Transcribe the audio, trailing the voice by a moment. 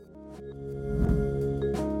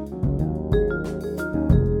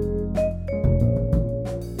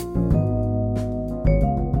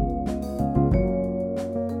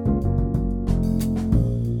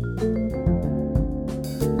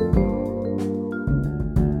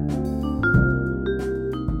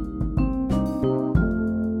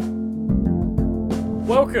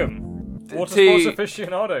welcome, Watersports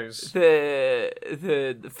aficionados.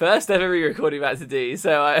 The first ever re-recording about to do.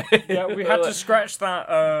 So yeah, we had to scratch that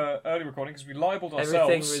early recording because we libelled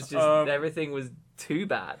ourselves. Everything was too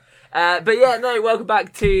bad. But yeah, no. Welcome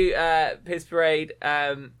back to Piss Parade.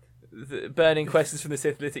 The burning questions from the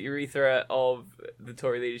syphilitic urethra of the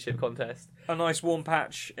Tory leadership contest. A nice warm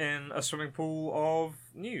patch in a swimming pool of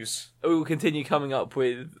news. We will continue coming up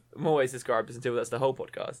with more ways to describe us until that's the whole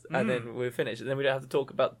podcast, and then we're finished, and then we don't have to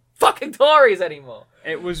talk about fucking Tories anymore.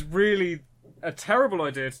 It was really a terrible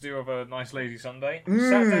idea to do of a nice lazy Sunday.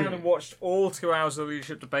 Sat down and watched all 2 hours of the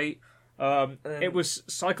leadership debate. It was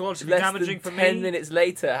psychologically damaging for me. 10 minutes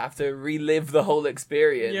later, I have to relive the whole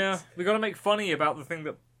experience. Yeah, we got to make funny about the thing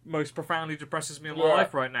that most profoundly depresses me in my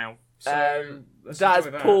life right now. So that's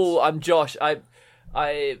Paul. I'm Josh.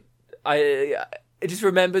 I just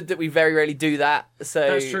remembered that we very rarely do that. So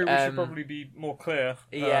that's true. We should probably be more clear.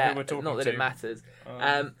 Who we're talking not that to. It matters.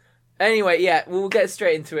 Anyway, yeah, we'll get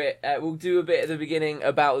straight into it. We'll do a bit at the beginning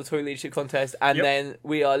about the Tory leadership contest, and then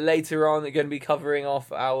we are later on going to be covering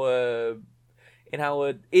off our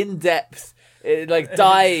in-depth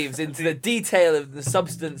dives into the detail of the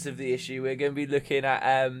substance of the issue. We're going to be looking at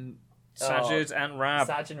Sajid and Rab.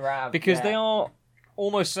 Sajid and Rab. Because they are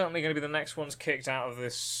almost certainly going to be the next ones kicked out of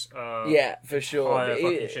this for sure.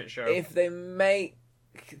 fucking shit show. If they make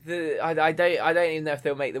I don't even know if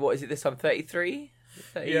they'll make what is it this time, 33?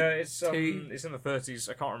 Yeah, it's in the 30s.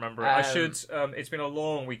 I can't remember it. I should. It's been a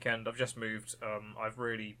long weekend. I've just moved. I've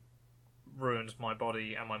really ruined my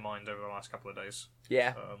body and my mind over the last couple of days.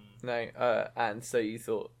 Yeah. And so you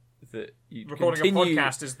thought that recording a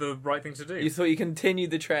podcast is the right thing to do. You thought you continued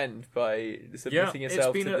the trend by submitting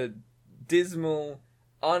yourself to the dismal,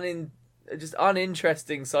 just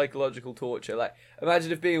uninteresting psychological torture. Like,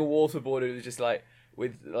 imagine if being a waterboarder was just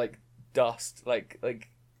with dust,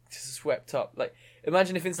 just swept up. Like,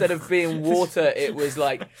 imagine if instead of being water, it was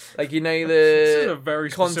the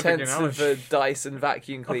contents of a Dyson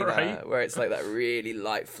vacuum cleaner, where it's that really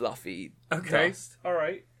light, fluffy dust. All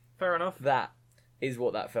right, fair enough. That is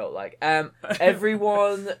what that felt like.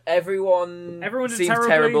 Everyone did seemed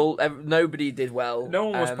terrible. Nobody did well. No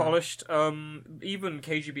one was polished. Even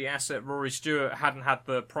KGB asset Rory Stewart hadn't had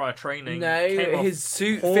the prior training. No, his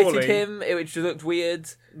suit fitted him, which looked weird.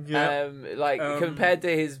 Yeah. Compared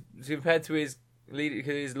to his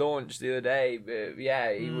launch the other day,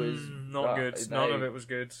 he was not good. No, none of it was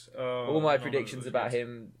good. All my predictions about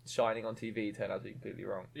him shining on TV turned out to be completely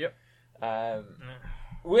wrong. Yep.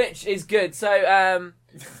 Which is good. So,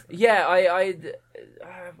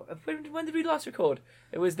 when did we last record?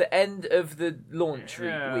 It was the end of the launch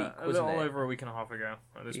week, wasn't a little it? over a week and a half ago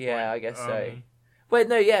at this point. Yeah, I guess so. When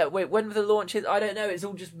were the launches? I don't know. It's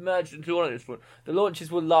all just merged into one at this point. The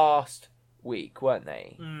launches were last week, weren't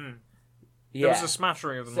they? Mm. Yeah. There was a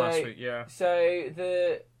smattering of them last week, yeah. So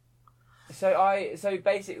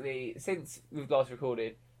basically, since we've last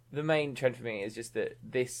recorded, the main trend for me is just that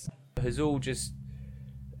this is all just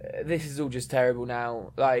terrible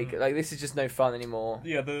now. This is just no fun anymore.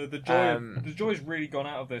 Yeah, the joy's really gone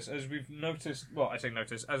out of this, as we've noticed. Well, I say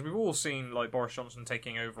noticed, as we've all seen, Boris Johnson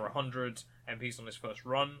taking over 100 MPs on his first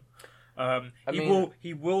run.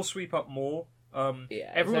 He will sweep up more.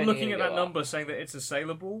 Everyone looking at that number saying that it's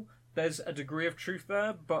assailable. There's a degree of truth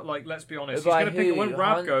there, but let's be honest. He's going to pick when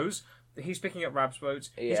Rab goes. He's picking up Rab's votes.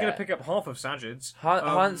 He's going to pick up half of Sajid's.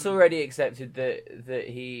 Hunt's already accepted that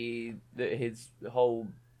his whole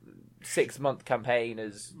 6-month campaign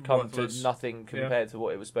has come to nothing compared to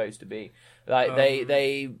what it was supposed to be.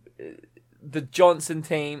 The Johnson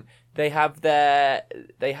team, they have their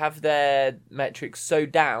metrics so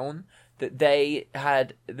down that they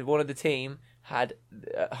had one of the team had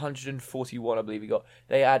 141, I believe he got.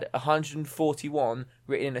 They had 141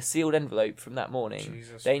 written in a sealed envelope from that morning.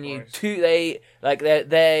 Jesus they knew Christ. But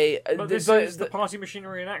this is the party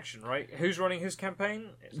machinery in action, right? Who's running his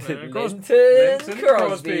campaign? It's Linton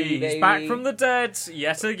Crosby. He's back from the dead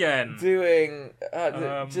yet again. Doing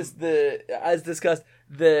as discussed,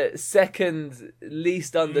 the second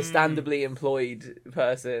least understandably employed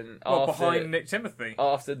person behind Nick Timothy.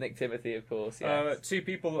 After Nick Timothy, of course. Yes. Two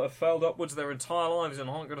people that have failed upwards their entire lives and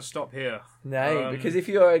aren't going to stop here. No, because if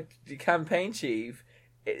you're a campaign chief,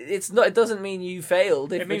 it doesn't mean you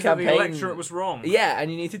failed. If it means the campaign, that the electorate was wrong. Yeah,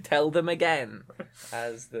 and you need to tell them again,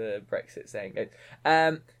 as the Brexit saying goes.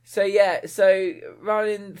 So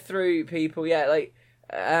running through people,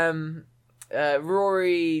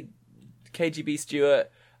 Rory, KGB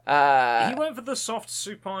Stewart, He went for the soft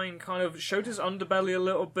supine kind of, showed his underbelly a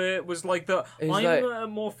little bit, was like a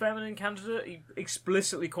more feminine candidate. He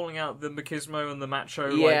explicitly calling out the machismo and the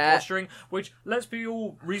macho posturing, which, let's be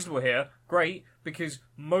all reasonable here, great, because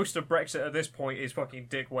most of Brexit at this point is fucking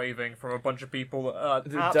dick waving from a bunch of people that are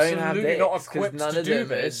absolutely not equipped to do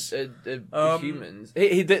this. Are humans.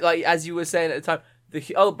 He did, like, as you were saying at the time,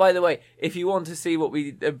 by the way, if you want to see what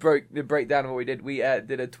we the breakdown of what we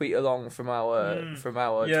did a tweet along from our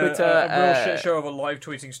Twitter. A real shit show of a live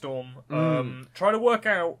tweeting storm. Try to work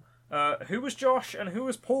out who was Josh and who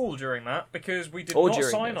was Paul during that, because we did not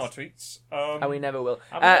sign our tweets. And we never will.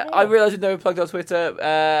 I realised we've never plugged our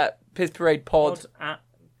Twitter. Piss Parade Pod at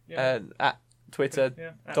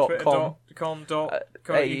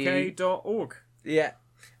twitter.com.co.uk.org. Yeah.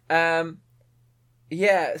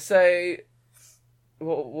 So.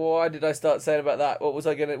 Why did I start saying about that? What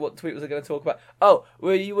tweet was I going to talk about? Oh,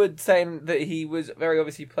 well, you were saying that he was very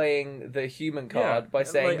obviously playing the human card by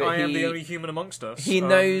saying that I am the only human amongst us. He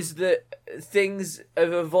knows that things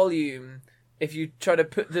of a volume, if you try to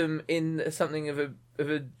put them in something of a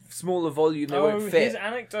smaller volume, they won't fit. His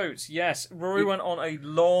anecdotes, yes. Rory went on a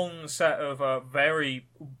long set of very...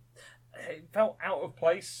 It felt out of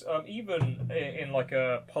place, even in like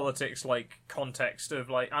a politics like context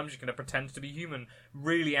of like, I'm just going to pretend to be human,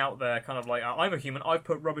 really out there, kind of like, I'm a human, I've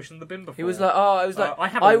put rubbish in the bin before. He was like, I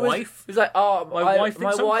have a wife. He was like,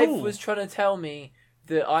 my wife was trying to tell me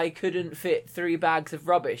that I couldn't fit 3 bags of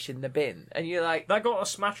rubbish in the bin, and you're like, that got a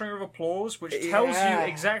smattering of applause, which tells you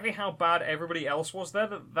exactly how bad everybody else was there.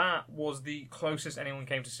 That was the closest anyone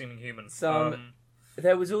came to seeming human.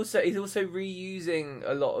 He's also reusing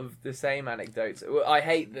a lot of the same anecdotes. I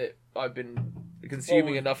hate that I've been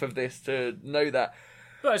consuming enough of this to know that.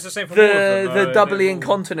 But it's the same for all of them. The doubly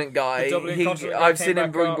incontinent guy. I've seen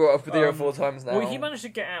him brought up 3 or 4 times now. Well, he managed to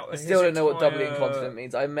get out. I still don't know what doubly incontinent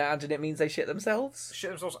means. I imagine it means they shit themselves.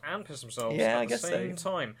 Shit themselves and piss themselves at the same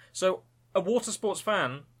time. So, a water sports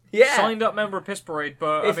fan. Signed up member of Piss Parade,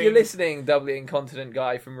 but if you're listening, doubly incontinent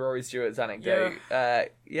guy from Rory Stewart's anecdote,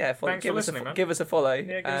 thanks for listening, man. Give us a follow.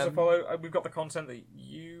 Yeah, give us a follow. We've got the content that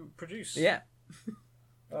you produce. Yeah.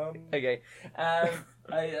 Okay.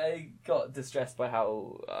 I got distressed by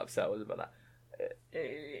how upset I was about that.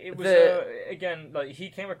 It was again, like, he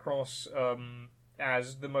came across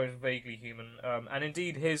as the most vaguely human, and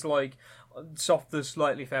indeed his like softer,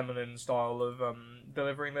 slightly feminine style of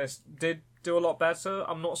delivering this did do a lot better.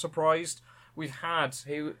 I'm not surprised. We've had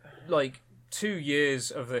 2 years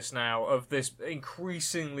of this now, of this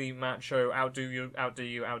increasingly macho, outdo you, I'll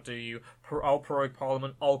prorogue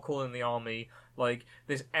Parliament, I'll call in the army, like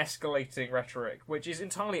this escalating rhetoric, which is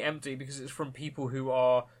entirely empty because it's from people who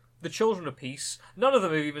are the children of peace. None of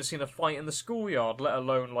them have even seen a fight in the schoolyard, let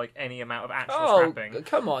alone like any amount of actual scrapping.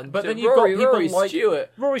 Come on! But then you've got people Rory like Stewart.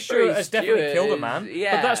 Rory Stewart has definitely killed a man.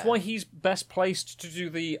 Yeah. But that's why he's best placed to do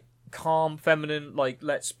the calm, feminine, like,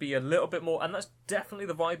 let's be a little bit more, and that's definitely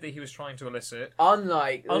the vibe that he was trying to elicit.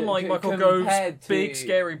 Unlike Michael Gove's big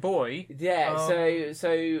scary boy. Yeah,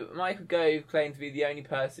 so Michael Gove claimed to be the only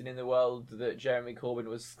person in the world that Jeremy Corbyn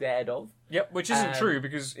was scared of. Yep, which isn't true,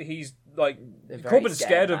 because he's like, Corbyn's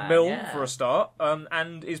scared of Milne for a start,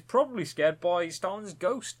 and is probably scared by Stalin's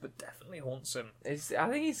ghost that definitely haunts him. I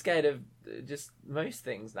think he's scared of just most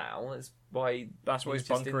things now. That's why he's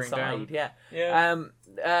bunkering down. Yeah.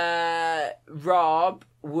 Rob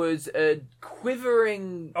was a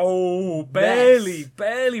quivering...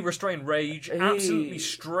 barely restrained rage, absolutely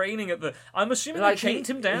straining at the... I'm assuming they chained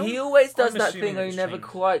him down. He always does that thing where he never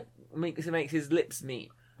quite makes his lips meet.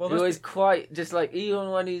 Well, he always quite just like even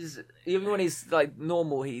when he's like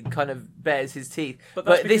normal, he kind of bares his teeth.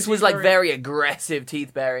 But this was like very aggressive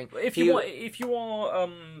teeth baring. If you are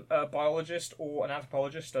a biologist or an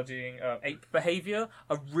anthropologist studying ape behaviour,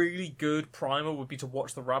 a really good primer would be to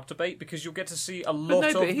watch the Rab debate, because you'll get to see a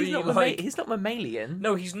lot of he's not mammalian.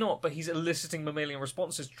 No, he's not. But he's eliciting mammalian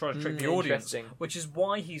responses to try to trick the audience, which is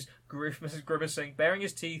why he's grimacing, baring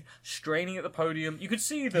his teeth, straining at the podium. You could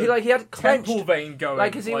see the he had temple vein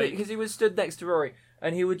going. Because he was stood next to Rory,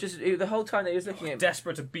 and he would just the whole time that he was looking at him,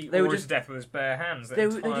 desperate to beat Rory to death with his bare hands. They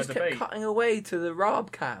just kept cutting away to the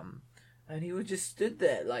Rob cam, and he would just stood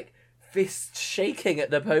there like fists shaking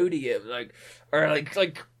at the podium, like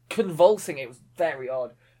convulsing. It was very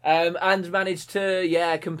odd. And managed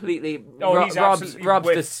to completely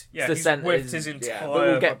Rob's descent whiffed his entire. But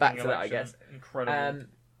we'll get back to that, I guess. Incredible.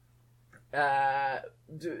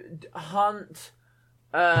 Hunt.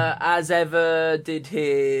 As ever, did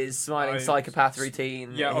his smiling psychopath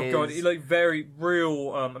routine. Yeah, God, like very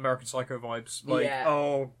real American Psycho vibes. Like,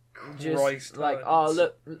 oh Christ, just like, oh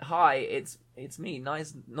look, hi, it's it's me,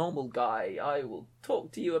 nice, normal guy. I will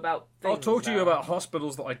talk to you about things. I'll talk to you about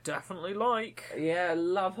hospitals that I definitely like. Yeah, I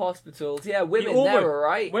love hospitals. Yeah, women, they're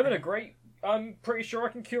alright. Women are great. I'm pretty sure I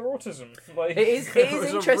can cure autism. Like, it is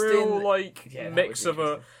interesting. A real, like, mix of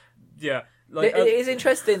a... Yeah. Like, it is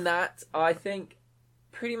interesting that I think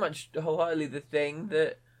pretty much wholeheartedly the thing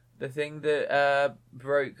that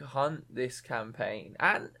broke Hunt this campaign,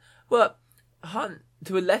 and well, Hunt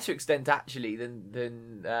to a lesser extent actually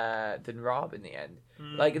than Raab in the end.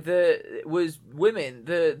 Like was women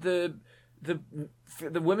the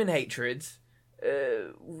women hatred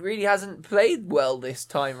really hasn't played well this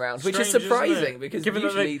time round, which is surprising because given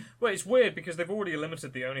usually it's weird because they've already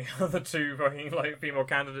eliminated the only other two fucking like female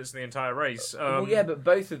candidates in the entire race. Well, yeah, but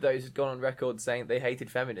both of those have gone on record saying they hated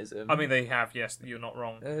feminism. I mean, they have. Yes, you're not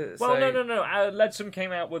wrong. Well, no. Leadsom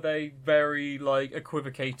came out with a very like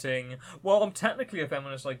equivocating. Well, I'm technically a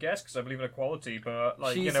feminist, I guess, because I believe in equality, but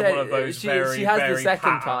like she said, one of those she very has very the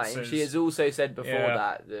second passes. time. She has also said before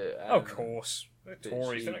that of course, the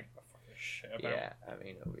Tories. Yeah, I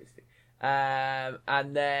mean, obviously.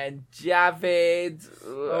 And then Javid,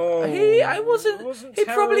 he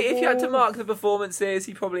probably, if you had to mark the performances,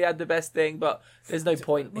 he probably had the best thing, but there's no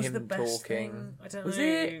point in him talking. Thing? I don't know.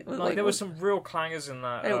 It? Like there were some real clangers in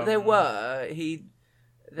that. There were.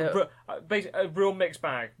 A real mixed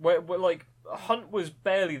bag. Where like Hunt was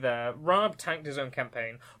barely there. Raab tanked his own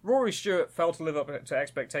campaign. Rory Stewart failed to live up to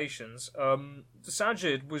expectations.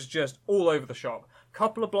 Sajid was just all over the shop.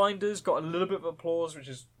 Couple of blinders, got a little bit of applause, which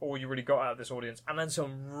is all you really got out of this audience, and then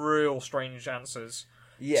some real strange answers.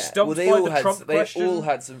 Yeah, Stumped they all had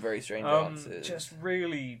some very strange answers. Just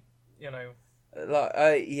really, no.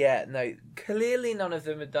 Clearly, none of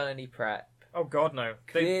them had done any prep. Oh God, no!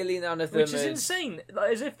 Clearly, none of them. Which is insane.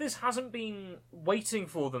 As if this hasn't been waiting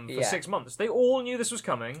for them for 6 months. They all knew this was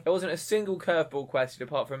coming. There wasn't a single curveball question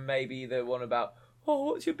apart from maybe the one about,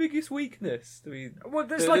 what's your biggest weakness? Well,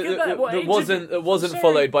 there's that wasn't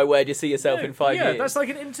followed by where do you see yourself in 5 years? Yeah, that's like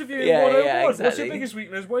an interview in 101. Exactly. What's your biggest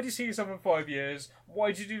weakness? Where do you see yourself in 5 years?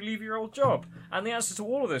 Why did you leave your old job? And the answer to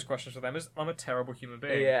all of those questions for them is, I'm a terrible human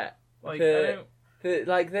being. Yeah. They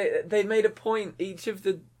made a point, each of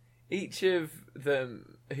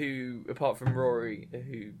them who, apart from Rory,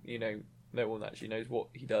 who, no one actually knows what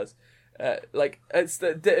he does, at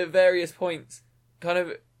various points, kind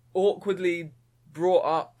of awkwardly brought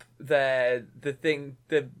up the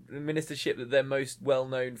ministership that they're most well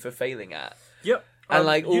known for failing at. Yep. And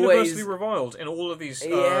universally reviled in all of these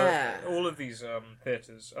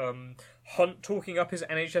theatres. Hunt talking up his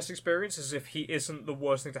NHS experience as if he isn't the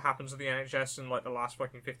worst thing to happen to the NHS in like the last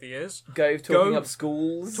fucking 50 years. Gove talking up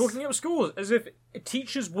schools as if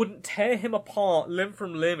teachers wouldn't tear him apart limb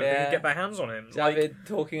from limb if they could get their hands on him. Javid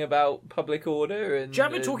talking about public order and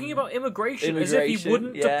talking about immigration as if he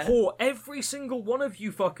wouldn't deport every single one of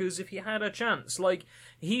you fuckers if he had a chance. Like,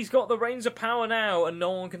 he's got the reins of power now and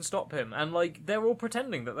no one can stop him. And like, they're all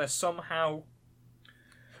pretending that they're somehow...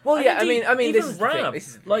 Well, yeah, indeed, I mean, even Raab,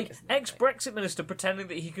 ex-Brexit minister, pretending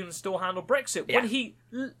that he can still handle Brexit when he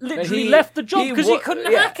literally left the job because he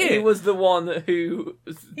couldn't hack it. He was the one who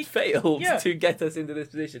failed to get us into this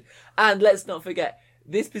position. And let's not forget,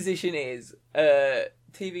 this position is a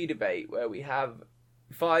TV debate where we have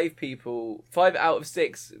 5 out of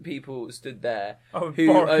 6 people stood there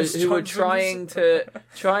who are trying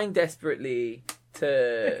desperately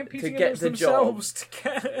to get the job, to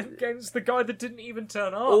get against the guy that didn't even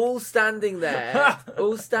turn up. All standing there,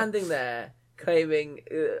 claiming,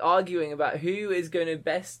 arguing about who's going to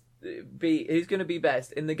be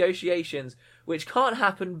best in negotiations, which can't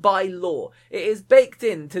happen by law. It is baked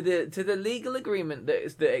into the legal agreement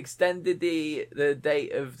that extended the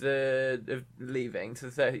date of leaving to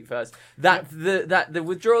the 31st. That the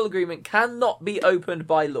withdrawal agreement cannot be opened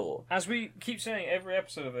by law. As we keep saying every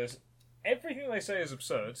episode of this, everything they say is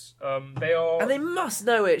absurd. They are, and they must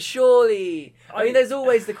know it. Surely, I mean, there's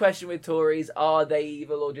always the question with Tories: are they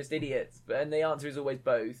evil or just idiots? And the answer is always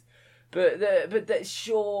both. But that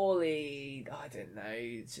surely, I don't know.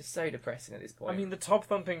 It's just so depressing at this point. I mean, the top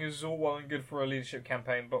thumping is all well and good for a leadership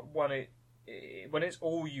campaign, but when it's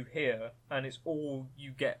all you hear and it's all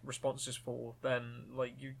you get responses for, then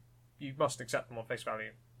like you must accept them on face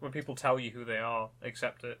value. When people tell you who they are,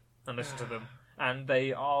 accept it and listen to them. And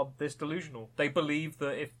they are this delusional. They believe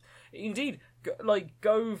that if... Indeed, like,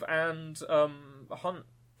 Gove and Hunt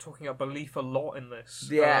talking about belief a lot in this.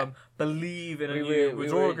 Yeah. Believe in a new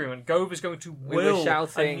withdrawal agreement. Gove is going to will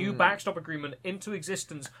a new backstop agreement into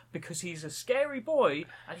existence because he's a scary boy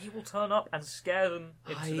and he will turn up and scare them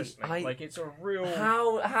into listening. Like, it's a real...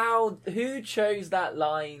 Who chose that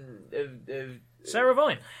line of... Sarah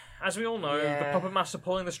Vine. as we all know, the puppet master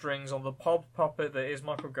pulling the strings on the puppet that is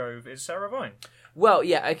Michael Gove is Sarah Vine. Well,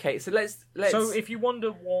 yeah, okay. So let's. So if you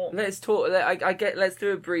wonder what, let's talk. Let's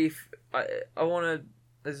do a brief. I want to.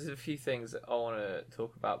 There's a few things that I want to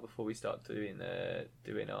talk about before we start doing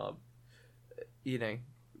our,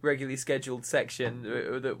 regularly scheduled section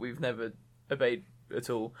that we've never obeyed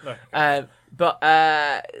at all. No.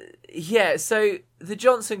 So the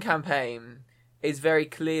Johnson campaign is very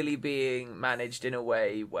clearly being managed in a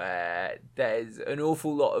way where there's an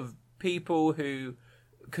awful lot of people who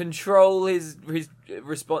control his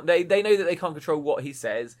response. They know that they can't control what he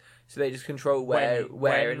says, so they just control where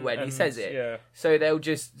and when he says it. Yeah. So they'll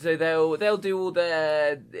do all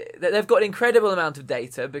they've got an incredible amount of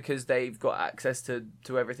data because they've got access to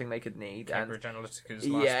everything they could need. Cambridge Analytica's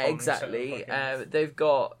exactly. They've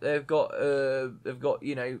got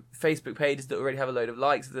Facebook pages that already have a load of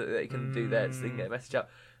likes that they can do that, so they can get a message out.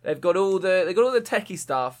 They've got all the techie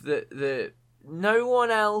stuff that no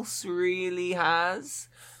one else really has.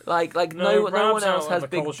 Like no one else has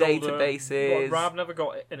big databases. Rab never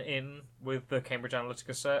got an in with the Cambridge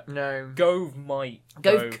Analytica set. No. Gove might.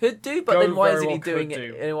 Gove could do, but then why isn't he doing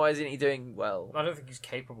it? And why isn't he doing well? I don't think he's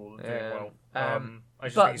capable of doing well. I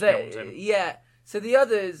just think he's beyond him. Yeah. So the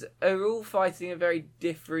others are all fighting a very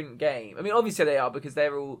different game. I mean, obviously they are because they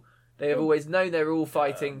have always known they're all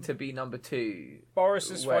fighting to be number 2. Boris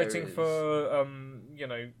is fighting for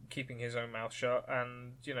keeping his own mouth shut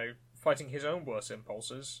and fighting his own worst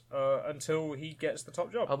impulses until he gets the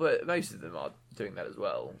top job. Oh, but most of them are doing that as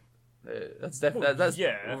well. That's definitely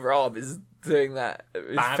Rob is doing that.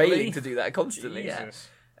 Is failing to do that constantly. Jesus.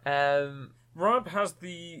 Yeah. Rob has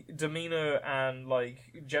the demeanor and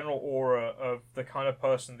general aura of the kind of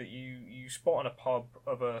person that you spot in a pub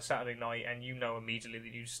of a Saturday night, and you know immediately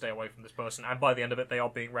that you stay away from this person. And by the end of it, they are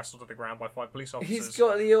being wrestled to the ground by 5 police officers. He's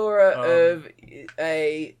got the aura of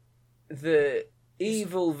the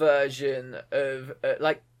evil version of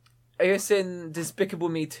are you in Despicable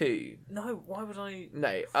Me 2? No, why would I?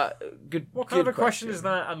 No, good. What kind of a question is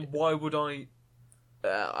that, and why would I?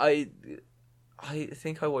 I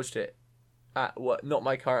think I watched it at not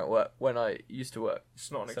my current work when I used to work.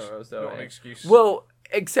 It's not an excuse. Well,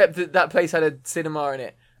 except that place had a cinema in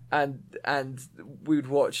it, and we'd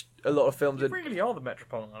watch a lot of films. You really are the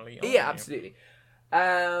Metropolitan Elite. Yeah, absolutely.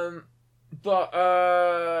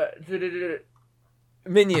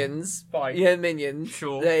 Minions. Bye. Yeah, Minions.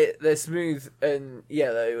 Sure. They're smooth and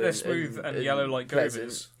yellow. They're smooth and yellow like Gove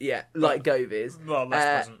is. Yeah, like Gove is. Well,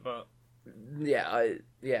 less pleasant, but... Yeah.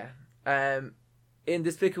 In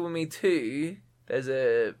Despicable Me 2, there's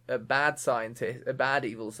a bad scientist, a bad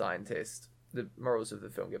evil scientist. The morals of the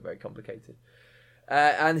film get very complicated.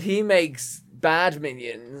 And he makes bad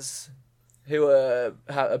minions who are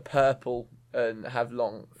purple and have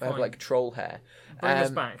troll hair. Bring us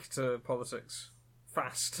back to politics.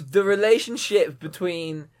 Fast. The relationship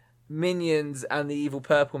between minions and the evil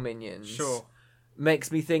purple minions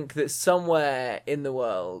makes me think that somewhere in the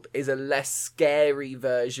world is a less scary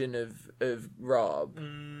version of Rob.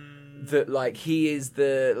 That he is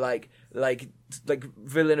the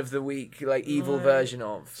villain of the week, evil version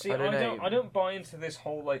of. See, I don't buy into this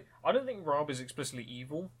whole I don't think Rob is explicitly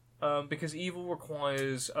evil. Because evil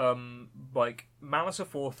requires malice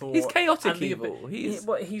aforethought. He's chaotic evil. He's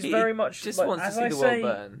very much just wants to see the world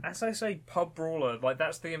burn. As I say, pub brawler.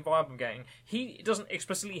 That's the vibe I'm getting. He doesn't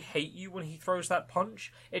explicitly hate you when he throws that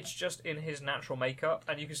punch. It's just in his natural makeup,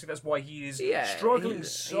 and you can see that's why he is struggling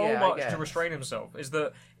so much to restrain himself. Is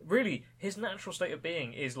that really his natural state of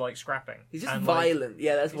being is scrapping? He's just violent.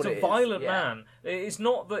 That's what it is. He's a violent man. It's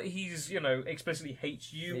not that he's explicitly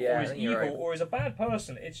hates you or is evil or is a bad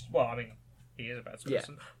person. It's he is a bad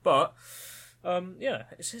person, but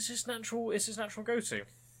it's his natural go-to.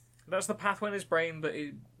 That's the pathway in his brain that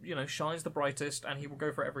it, shines the brightest, and he will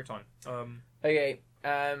go for it every time. Okay.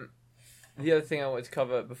 The other thing I wanted to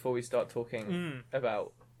cover before we start talking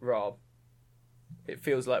about Rob, it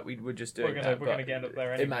feels like we were just doing We're going to end up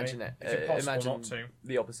there anyway. Imagine it. It's impossible imagine not to.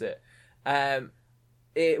 The opposite.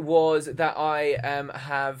 It was that I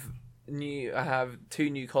have 2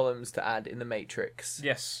 new columns to add in the Matrix.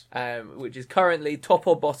 Yes. Which is currently top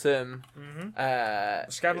or bottom.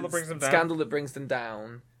 Scandal that brings them down. Scandal that brings them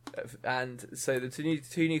down. And so the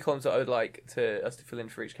two new columns that I would like us to fill in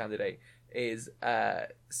for each candidate is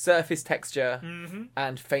surface texture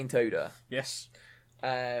and faint odor. Yes.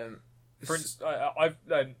 For instance, I've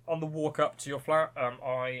on the walk up to your flat,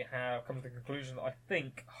 I have come to the conclusion that I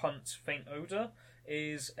think Hunt's faint odor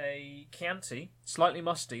is a Chianti, slightly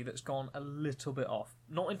musty, that's gone a little bit off.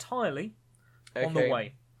 Not entirely, on the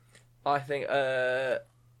way. I think for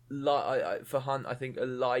Hunt, I think a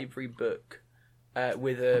library book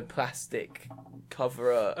with a plastic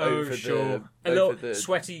cover over sure. the a little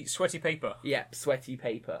sweaty paper. Yeah, sweaty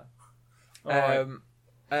paper. Right.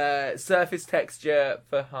 Surface texture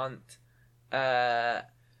for Hunt.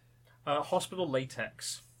 Hospital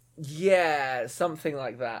latex. Yeah, something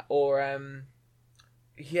like that. Or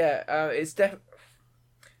it's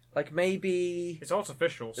like maybe it's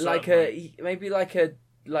artificial. Like an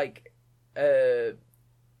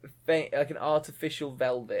artificial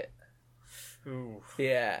velvet. Ooh.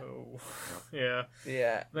 Yeah. Ooh. Yeah.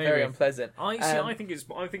 Yeah. Maybe. Very unpleasant. I think it's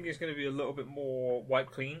going to be a little bit more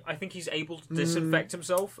wipe clean. I think he's able to disinfect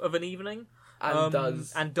himself of an evening. And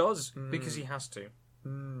does. Because he has to.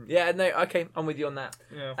 Yeah, no, okay, I'm with you on that.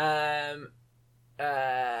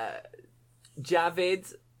 Yeah.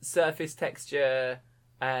 Javid, surface texture.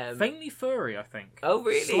 Faintly furry, I think. Oh,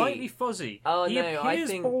 really? Slightly fuzzy. Oh, he no, I appears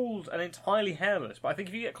think... bald and entirely hairless, but I think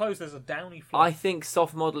if you get close, there's a downy fluff. I think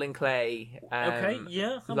soft modelling clay. Okay,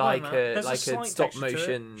 yeah. Like a stop texture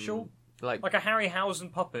motion. Sure. Like a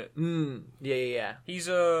Harryhausen puppet. Yeah. He's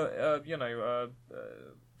Tales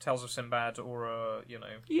of Sinbad or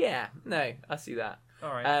Yeah, no, I see that. All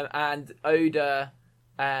right. And odor.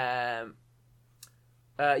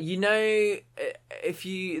 If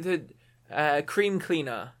you cream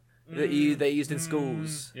cleaner that they used in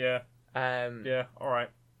schools. Yeah. Yeah. All right.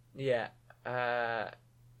 Yeah.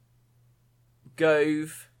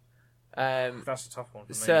 Gove. That's a tough one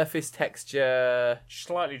for me. Surface texture.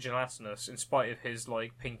 Slightly gelatinous, in spite of his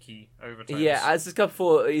pinky overtones. Yeah, as discussed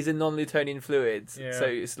before, he's a non-Newtonian fluid. Yeah. So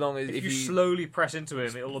as long as if you slowly press into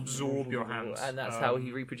him, it'll absorb your hands, and that's how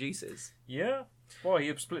he reproduces. Yeah. Well,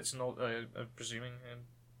 he splits, presuming, and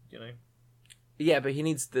Yeah, but he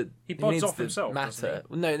needs the he buds off himself. Matter.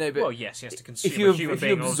 No, but well, yes, he has to consume a human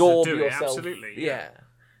being in order to do it. Absolutely. Yeah.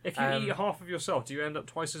 If you eat half of yourself, do you end up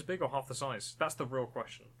twice as big or half the size? That's the real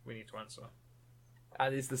question we need to answer.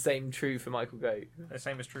 And is the same true for Michael Goat? The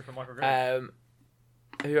same is true for Michael Goat.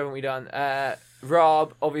 Who haven't we done?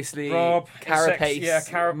 Rob, obviously. Rob, carapace. Insects,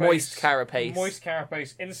 carapace. Moist carapace. Moist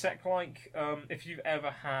carapace. Insect-like. If you've ever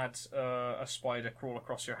had a spider crawl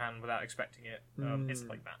across your hand without expecting it, it's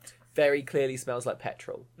like that. Very clearly smells like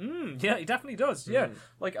petrol. Yeah, he definitely does. Yeah,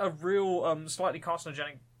 like a real slightly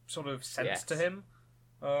carcinogenic sort of scent to him.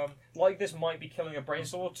 Like this might be killing a brain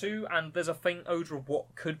cell or two, and there's a faint odour of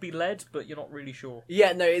what could be lead, but you're not really sure.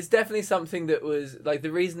 Yeah, no, it's definitely something that was like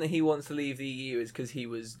the reason that he wants to leave the EU is because he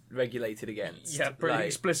was regulated against. Yeah, pretty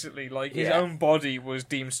explicitly. Like his own body was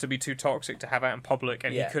deemed to be too toxic to have out in public,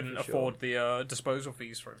 and he couldn't afford the disposal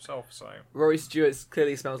fees for himself. So Rory Stewart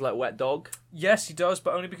clearly smells like wet dog. Yes, he does,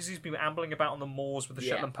 but only because he's been ambling about on the moors with the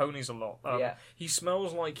Shetland ponies a lot. He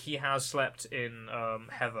smells like he has slept in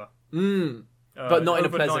heather. But not in a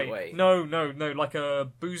pleasant way. No. Like a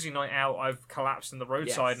boozy night out, I've collapsed in the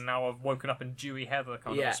roadside, and now I've woken up in dewy heather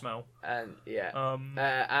kind of smell. And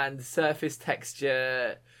and surface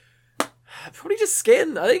texture. Probably just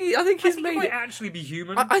skin. I think he's made might it actually be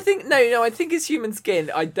human. I think no. I think it's human skin.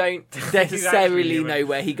 I don't necessarily know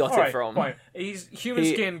where he got it from. Fine. He's human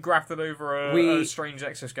skin grafted over a strange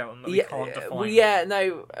exoskeleton that we can't define.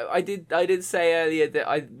 I did say earlier that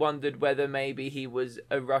I wondered whether maybe he was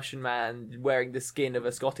a Russian man wearing the skin of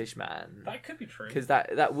a Scottish man. That could be true. Because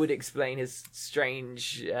that would explain his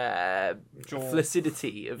strange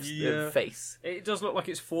flaccidity of face. It does look like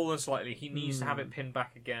it's fallen slightly. He needs to have it pinned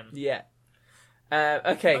back again. Yeah.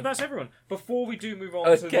 Okay. But that's everyone. Before we do move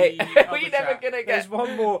on to the we're never gonna get. There's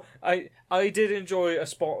one more. I did enjoy a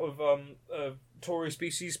spot of Tory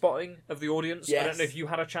species spotting of the audience. Yes. I don't know if you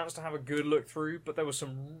had a chance to have a good look through, but there was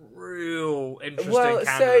some real interesting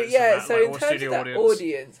candidates in terms of that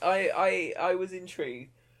audience, I was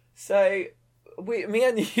intrigued. So me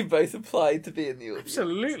and you both applied to be in the audience.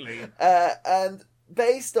 Absolutely. And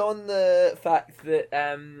based on the fact that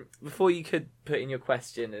before you could put in your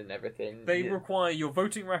question and everything, they require your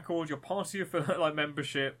voting record, your party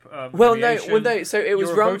membership. No. So it was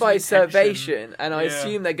run by Survation, and I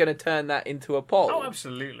assume they're going to turn that into a poll. Oh,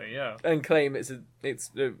 absolutely, yeah. And claim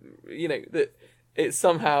that it's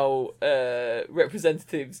somehow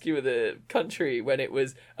representatives of the country when it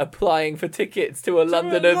was applying for tickets to a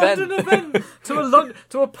London event.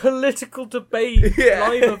 to a political debate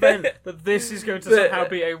live event, that this is going to somehow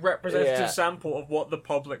be a representative sample of what the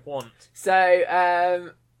public want.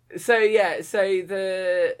 So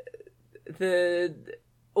the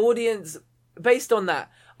audience, based on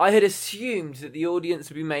that, I had assumed that the audience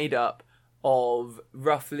would be made up of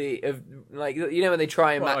roughly of like when they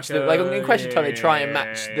try and match in Question Time they try and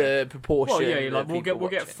match the proportion. Well, yeah, like we'll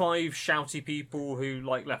get 5 shouty people who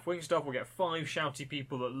like left wing stuff. We'll get 5 shouty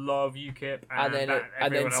people that love UKIP, and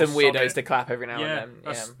then some weirdos to clap every now and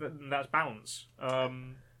then. That's balance.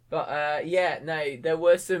 But there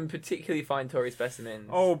were some particularly fine Tory specimens.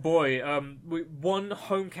 Oh boy, one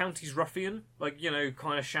home counties ruffian,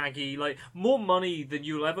 kind of shaggy, more money than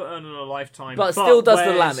you'll ever earn in a lifetime, but still does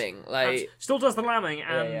the lambing,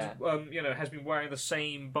 and has been wearing the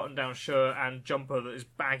same button-down shirt and jumper that is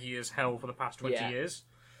baggy as hell for the past 20 years.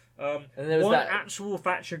 And there was actual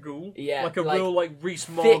Thatcher ghoul, real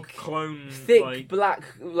Rees-Mogg clone, thick black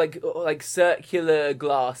circular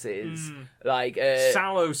glasses,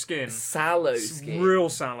 sallow skin, real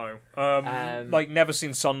sallow, never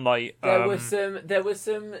seen sunlight. There were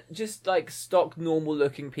some just stock normal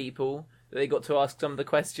looking people. They got to ask some of the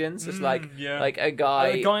questions, just a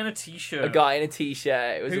guy in a t-shirt.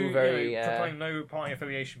 It was all very proclaimed no party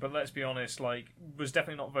affiliation, but let's be honest, was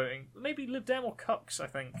definitely not voting. Maybe Lib Dem or Cucks, I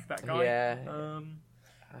think that guy. Yeah.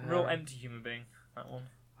 Real empty human being. That one.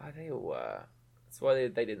 They all were. That's why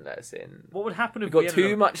they didn't let us in. What would happen if we got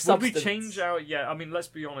too much substance? Would we change our? Yeah, I mean, let's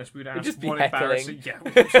be honest. We'd have just be one heckling. Embarrassing. Yeah,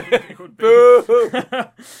 it would be.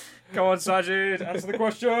 Come on, Sajid, answer the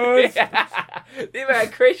question.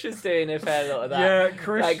 Chris was doing a fair lot of that. Yeah,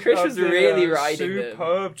 Chris was really riding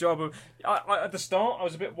superb job of. At the start, I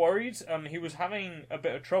was a bit worried. He was having a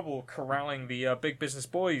bit of trouble corralling the big business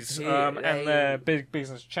boys and their big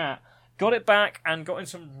business chat. Got it back and got in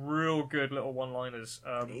some real good little one-liners.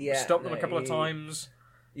 Stopped them a couple of times.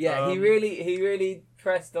 Yeah, he really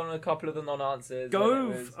pressed on a couple of the non-answers.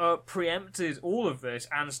 Gove preempted all of this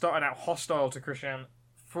and started out hostile to Christian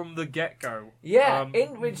from the get-go. Yeah,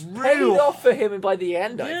 which paid off for him by the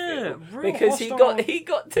end. I feel because hostile. he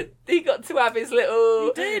got to have his little.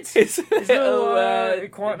 He did. His little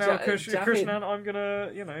quiet now, Christian. I'm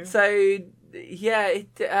gonna, So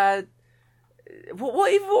yeah,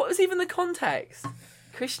 what was even the context?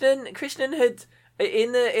 Christian had.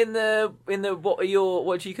 In the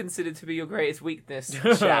what do you consider to be your greatest weakness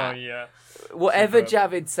chat? Whatever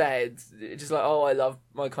Javid said, just I love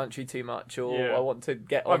my country too much, or I want to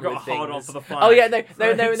get on I've got with a things. hard on for the flag. Oh yeah, no.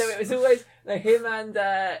 It was always him and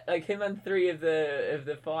 3 of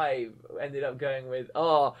the 5 ended up going with.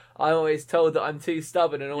 I'm always told that I'm too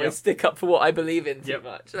stubborn and always stick up for what I believe in too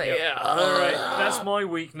much. All right, that's my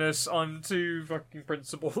weakness. I'm too fucking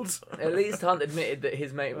principled. At least Hunt admitted that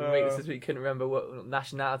his mate weakness is he couldn't remember what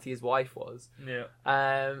nationality his wife was. Yeah.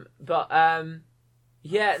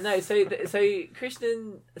 So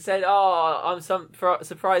Christian said, I'm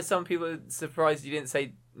surprised some people are surprised you didn't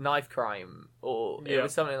say knife crime, or it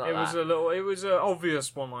was something like that. It was an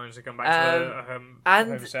obvious one-line to come back to the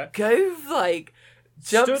home set. And Gove,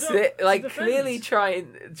 jumps it, clearly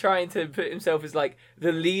trying to put himself as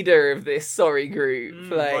the leader of this sorry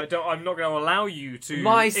group. I'm not going to allow you to.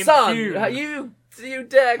 My son, you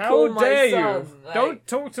dare call my son? Don't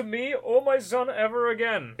talk to me or my son ever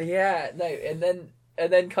again. Yeah, no, and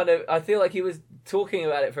then kind of, I feel like he was talking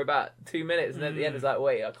about it for about 2 minutes, and then at the end it's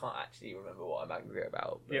wait, I can't actually remember what I'm angry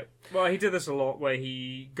about. But... Yeah, well, he did this a lot, where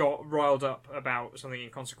he got riled up about something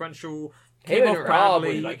inconsequential. Came off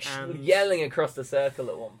badly, and yelling across the circle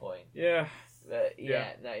at one point. Yeah. No.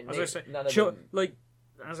 As I say,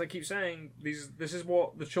 as I keep saying, this is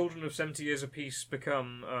what the children of 70 Years of Peace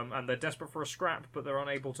become, and they're desperate for a scrap, but they're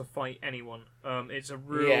unable to fight anyone. It's a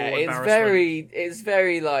real embarrassment. It's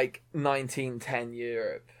very 1910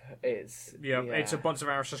 Europe. It's a bunch of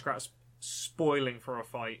aristocrats spoiling for a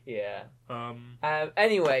fight. Yeah.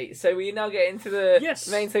 Anyway, so we now get into the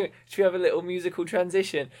main thing. Should we have a little musical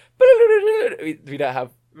transition? We don't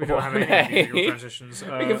have. We don't have any musical transitions.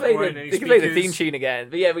 We can play the theme tune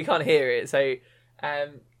again, but we can't hear it. So.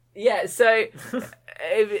 So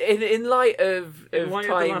in light of the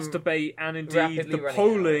time last debate and indeed the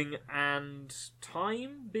polling and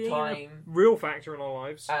time being a real factor in our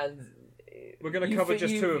lives, and we're going to cover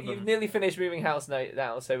just 2 of them. You've nearly finished Moving House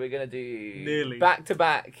now, so we're going to do nearly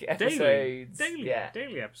back-to-back episodes.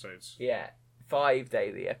 Daily episodes. Yeah, 5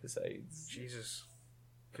 daily episodes. Jesus.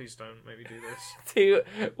 Please don't maybe do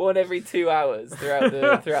this. One every 2 hours throughout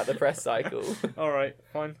the press cycle. All right,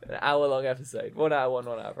 fine. An hour-long episode. 1 hour, 1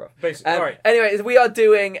 hour off. Basically, all right. Anyways, we are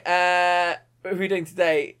doing. What are we doing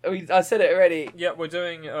today? I said it already. Yeah, we're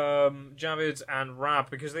doing Javid and Rab,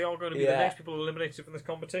 because they are going to be the next people eliminated from this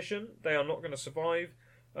competition. They are not going to survive.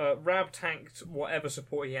 Rab tanked whatever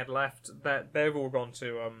support he had left. They've all gone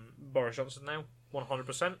to Boris Johnson now.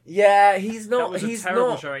 100%. Yeah, he's not. That was he's a terrible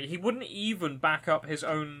not. showing. He wouldn't even back up his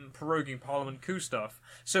own proroguing Parliament coup stuff.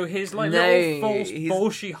 So his little false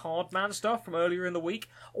bullshit hard man stuff from earlier in the week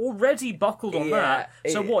already buckled on that.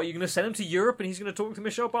 So what? You're going to send him to Europe and he's going to talk to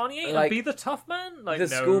Michel Barnier and be the tough man? The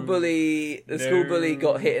school bully. The school bully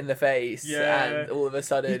got hit in the face, and all of a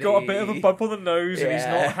sudden he got a bit of a bump on the nose, and he's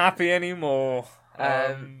not happy anymore.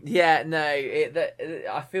 I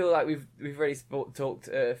feel like we've already talked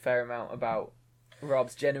a fair amount about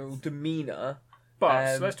Rob's general demeanour.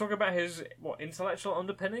 But let's talk about his intellectual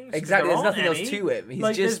underpinnings. Exactly, there's nothing else to him.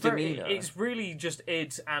 He's just demeanour. It's really just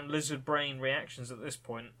id and lizard brain reactions at this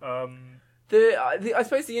point. I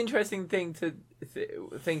suppose the interesting thing to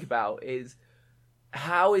think about is,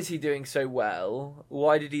 how is he doing so well?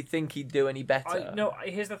 Why did he think he'd do any better?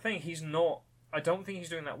 Here's the thing. He's not. I don't think he's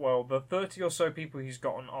doing that well. The 30 or so people he's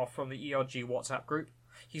gotten are from the ERG WhatsApp group.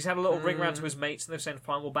 He's had a little ring round to his mates, and they're saying,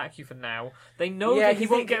 "Fine, we'll back you for now." They know that he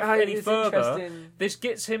won't get any further. This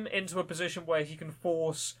gets him into a position where he can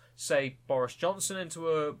force, say, Boris Johnson into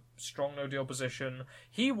a strong no-deal position.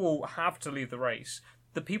 He will have to leave the race.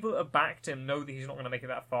 The people that have backed him know that he's not going to make it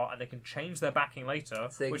that far, and they can change their backing later,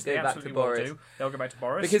 which they absolutely will do. They'll go back to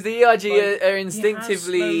Boris. Because the ERG are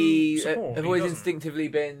instinctively... have always instinctively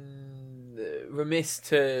been remiss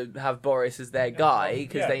to have Boris as their guy,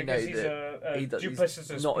 because they know that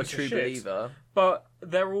he's not a true believer. But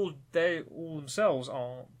they all themselves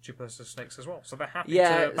are duplicitous snakes as well, so they're happy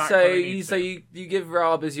to back so you give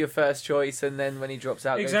Raab as your first choice, and then when he drops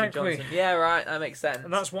out, goes to Johnson. Yeah, right, that makes sense.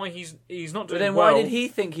 And that's why he's not doing well. But then why did he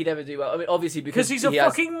think he'd ever do well? I mean, obviously because he's a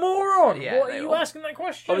fucking moron. Yeah, what are you asking that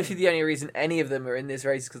question? Obviously, the only reason any of them are in this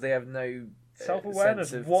race is because they have no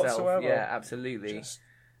self-awareness whatsoever. Yeah, absolutely.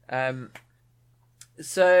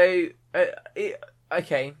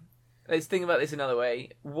 Okay, let's think about this another way.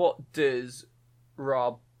 What does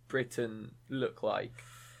Raab Britton look like?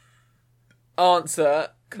 Answer,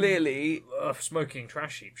 clearly... smoking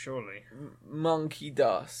trash heap, surely. Monkey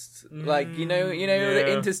dust. Like, you know the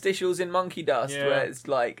interstitials in monkey dust, where it's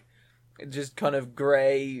like, just kind of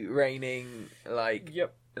grey, raining, like...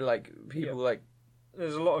 Yep. Like, people like...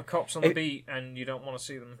 There's a lot of cops on the beat, and you don't want to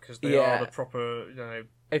see them, because they are the proper,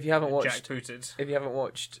 if you haven't watched, jackbooted. If you haven't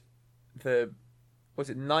watched the, was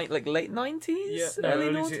it late 90s? Yeah, early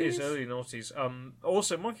noughties? It's early noughties.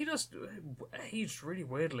 Also, Monkey Dust aged really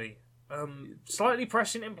weirdly. Slightly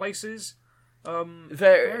prescient in places.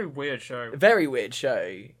 Very weird show. Very weird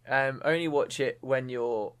show. Only watch it when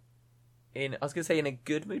you're in, I was going to say in a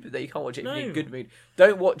good mood, but you can't watch it in a good mood.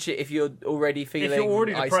 Don't watch it if you're already feeling isolated. If you're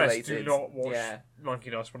already depressed, do not watch Monkey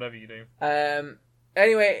Dust, whatever you do.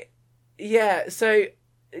 Anyway, so...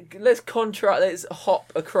 Let's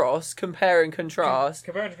hop across, compare and contrast.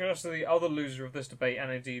 Compare and contrast to the other loser of this debate, and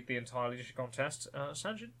indeed the entire leadership contest,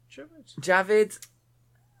 Sajid Javid. Javid,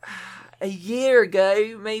 a year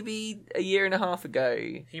ago, maybe a year and a half ago,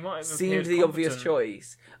 he might have seemed the obvious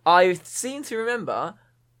choice. I seem to remember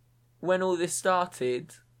when all this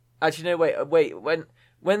started. Actually, no, wait. When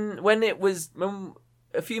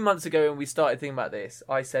a few months ago when we started thinking about this,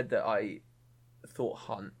 I said that I thought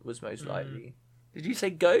Hunt was most likely. Did you say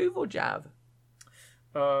Gove or Jav?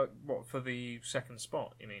 What, for the second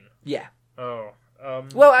spot, you mean? Yeah. Oh.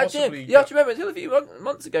 Well, actually, you have to remember, until a few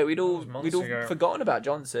months ago, we'd all forgotten about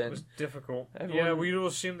Johnson. It was difficult. Yeah, we'd all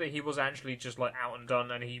assumed that he was actually just out and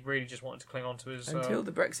done, and he really just wanted to cling on to his... Until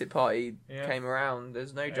the Brexit Party came around,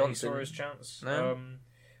 there's no Johnson. He saw his chance. No.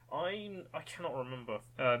 I cannot remember.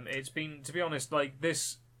 It's been, to be honest,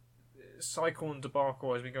 this cycle and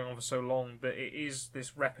debacle has been going on for so long that it is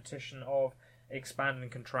this repetition of expand and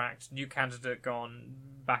contract, new candidate gone,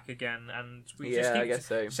 back again, and we just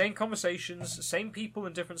keep same conversations, same people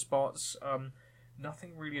in different spots.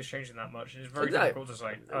 Nothing really is changing that much. It's very difficult to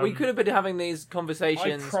say. We could have been having these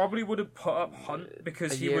conversations. I probably would have put up Hunt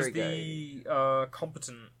because he was the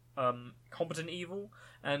competent evil,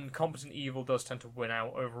 and competent evil does tend to win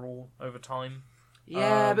out overall over time.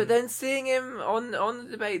 Yeah, but then seeing him on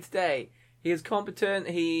the debate today, he is competent.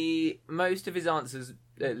 Most of his answers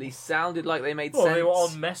at least sounded like they made sense. Well, they were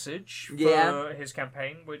on message for his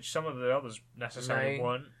campaign, which some of the others necessarily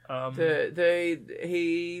weren't.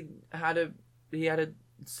 He had a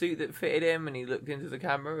suit that fitted him, and he looked into the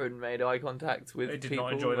camera and made eye contact with people. I did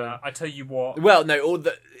not enjoy that. I tell you what. Well, no,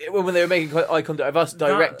 when they were making eye contact with us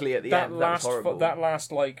directly at the end, that was horrible. That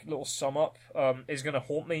last little sum up is going to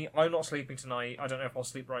haunt me. I'm not sleeping tonight. I don't know if I'll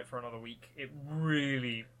sleep right for another week. It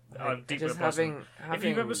really. Deeply having... If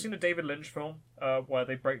you've ever seen a David Lynch film where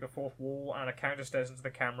they break the fourth wall and a character stares into the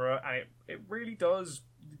camera, and it really does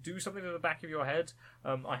do something to the back of your head,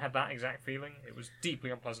 I had that exact feeling. It was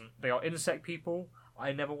deeply unpleasant. They are insect people.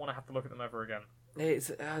 I never want to have to look at them ever again.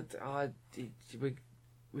 It's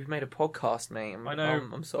we've made a podcast, mate. I know.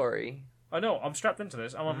 I'm sorry. I know. I'm strapped into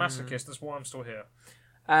this. I'm a masochist. That's why I'm still here.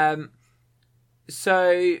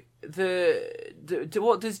 So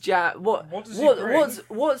what does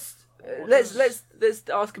let's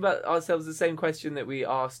ask about ourselves the same question that we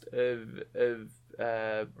asked of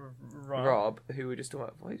Rob, who we just talking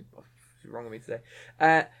about. What's wrong with me today?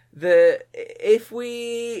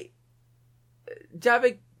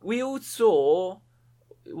 Javid, we all saw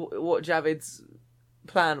what Javid's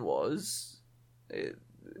plan was.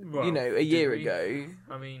 Well, a year ago.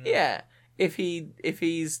 I mean, yeah. If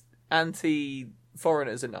he's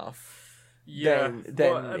anti-foreigners enough. Yeah,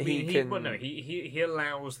 then he can. Well, no, he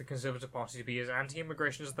allows the Conservative Party to be as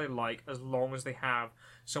anti-immigration as they like, as long as they have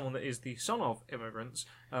someone that is the son of immigrants.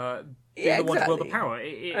 The one to wield the power.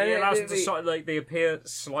 It allows them to they appear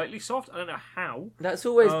slightly soft. I don't know how. That's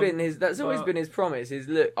always been his. That's always been his promise. Is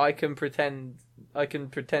look, I can pretend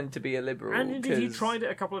to be a liberal. And indeed, he tried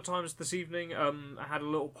it a couple of times this evening. I had a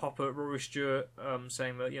little pop at Rory Stewart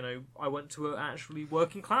saying that I went to an actually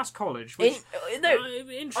working class college. Which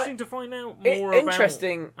interesting to find out more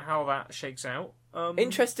about how that shakes out.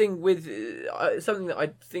 Interesting with something that I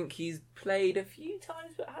think he's played a few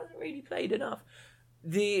times but hasn't really played enough.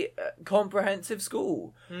 The comprehensive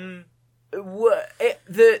school. The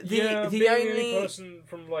only person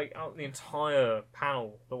from out the entire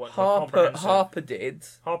panel that went Harper did.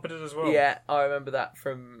 Harper did as well. Yeah, I remember that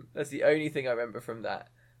that's the only thing I remember from that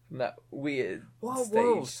weird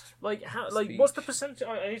staged speech. What's the percentage?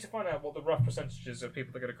 I need to find out what the rough percentages of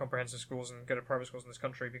people that go to comprehensive schools and go to private schools in this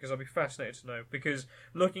country, because I'd be fascinated to know. Because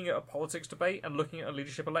looking at a politics debate and looking at a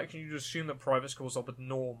leadership election, you just assume that private schools are the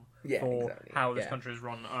norm for how this country is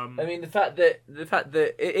run. I mean, the fact that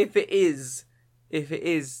if it is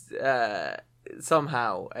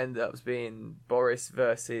somehow end up being Boris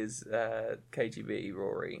versus KGB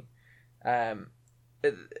Rory,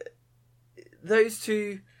 those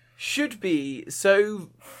two should be so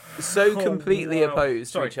completely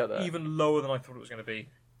opposed to each other. Even lower than I thought it was going to be.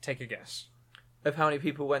 Take a guess. Of how many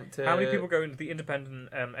people went to... How many people go into the independent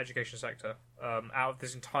education sector out of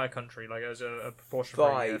this entire country, as a proportion?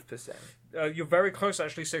 5%. You're very close,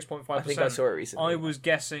 actually, 6.5%. I think I saw it recently. I was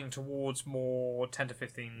guessing towards more 10 to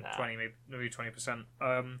 15, 20, maybe 20%.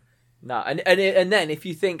 No, and then if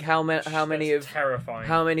you think how many of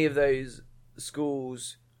those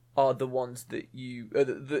schools are the ones that you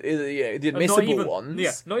the admissible ones.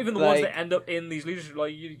 Yeah, not even the ones that end up in these leadership,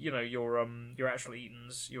 your actual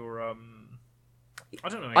Eatons, your I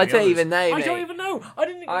don't know. I don't even know. I don't even know.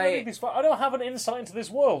 I don't have an insight into this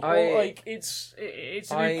world. It's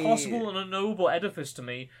an impossible and a noble edifice to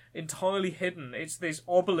me, entirely hidden. It's this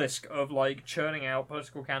obelisk of churning out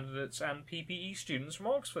political candidates and PPE students from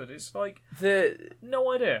Oxford. It's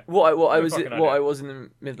no idea. What I was in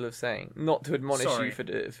the middle of saying, not to admonish you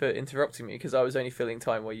for interrupting me, because I was only filling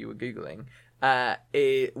time while you were googling.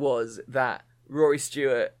 It was that Rory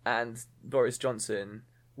Stewart and Boris Johnson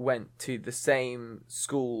went to the same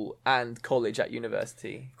school and college at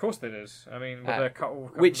university. Of course they did. I mean, with their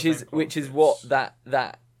which is what that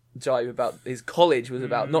jive about his college was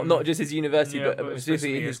about. Not just his university, but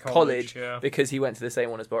specifically his college, because he went to the same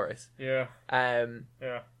one as Boris. Yeah.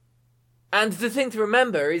 Yeah. And the thing to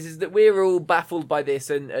remember is that we're all baffled by this,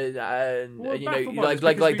 and don't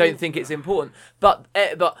think it's important. But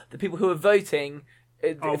the people who are voting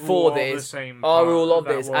for this are all of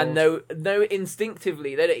this, and know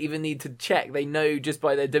instinctively. They don't even need to check. They know just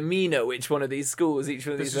by their demeanour which one of these schools each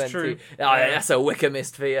one of these went to. That's a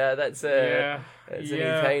Wickhamist for you. That's an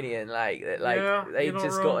Etonian. They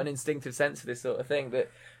just got an instinctive sense for this sort of thing. But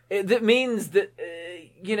that means that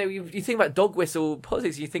you think about dog whistle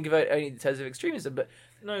politics. You think about it only in terms of extremism, but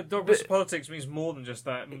no, dog whistle politics means more than just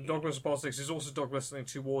that. Dog whistle politics is also dog whistling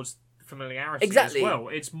towards familiarity as well.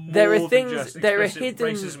 It's more than just hidden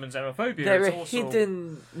racism and xenophobia. There are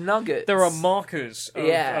hidden nuggets. There are markers.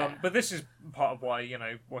 But this is part of why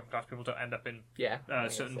working class people don't end up in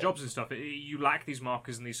certain jobs and stuff. You lack these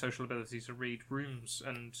markers and these social abilities to read rooms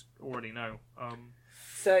and already know.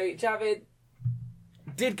 So Javid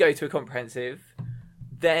did go to a comprehensive,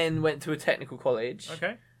 then went to a technical college.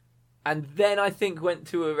 Okay. And then I think went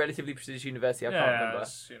to a relatively prestigious university. I can't remember.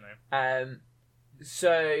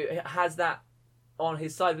 So has that on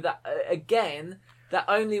his side, but that again, that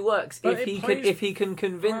only works if he can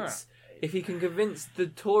convince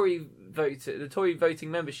the Tory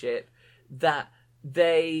voting membership that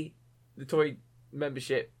the Tory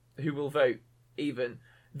membership who will vote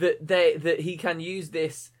that he can use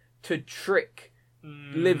this to trick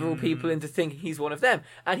liberal people into thinking he's one of them,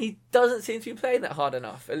 and he doesn't seem to be playing that hard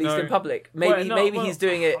enough, at least in public. Maybe he's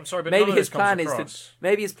doing it. I'm sorry, but maybe his plan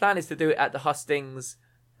is to do it at the hustings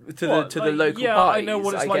to the local parties. I know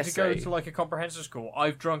what it's like to go to like a comprehensive school.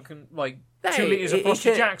 I've drunken like 2 liters of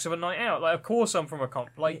Frosty Jacks of a night out. Like, of course, I'm from a comp.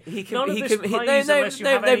 Like, he can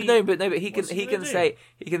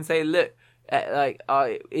say, look,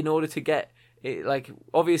 in order to get.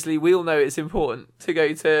 Obviously we all know it's important to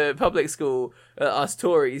go to public school, us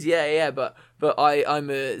Tories, but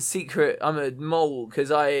I'm a mole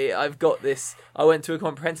because I've got this. I went to a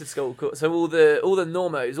comprehensive school, so all the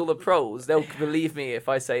normos, all the proles, they'll believe me if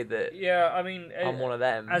I say that. Yeah, I mean, I'm one of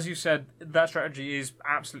them. As you said, that strategy is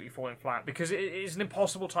absolutely falling flat because it is an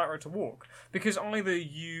impossible tightrope to walk. Because either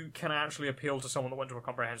you can actually appeal to someone that went to a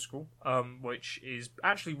comprehensive school, which is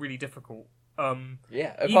actually really difficult.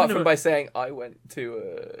 Apart from by saying I went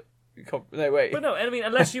to no wait. But no, I mean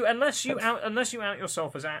unless you out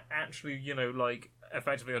yourself as actually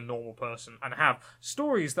effectively a normal person and have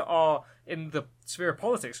stories that are in the sphere of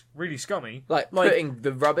politics really scummy, like putting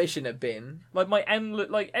the rubbish in a bin.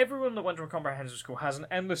 Everyone that went to a comprehensive school has an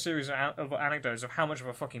endless series of anecdotes of how much of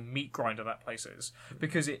a fucking meat grinder that place is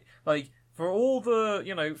because it for all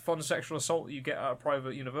the fun sexual assault that you get at a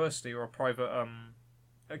private university or a private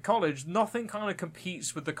at college, nothing kind of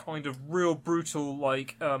competes with the kind of real brutal,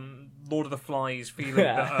 Lord of the Flies feeling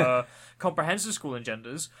that comprehensive school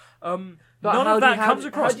engenders. None of that comes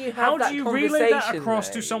across. How do you relay that across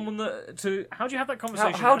to someone how do you have that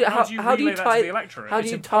conversation? How do you tie that to the electorate? How do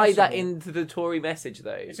you tie that into the Tory message,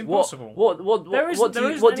 though? It's impossible. What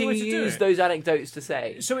do you use those anecdotes to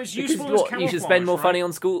say? So it's useful as camouflage, you should spend more money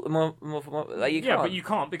on school. You can't. But you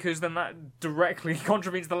can't because then that directly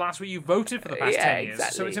contravenes the last way you voted for the past 10 years.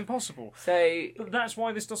 Exactly. So it's impossible. But that's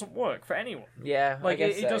why this doesn't work for anyone. Yeah,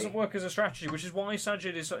 it doesn't work as a strategy, which is why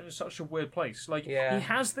Sajid is in such a weird place. He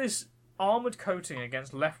has this armoured coating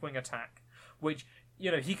against left-wing attack, which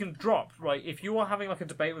he can drop. Right, if you are having a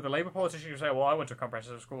debate with a Labour politician, you say, "Well, I went to a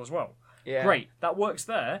comprehensive school as well." Yeah, great, that works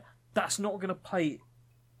there. That's not going to play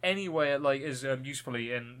anywhere as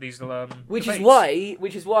usefully in these which debates.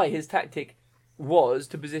 Which is why his tactic was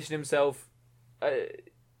to position himself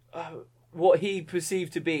what he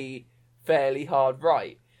perceived to be fairly hard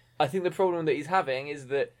right. I think the problem that he's having is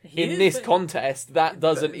that in this contest, that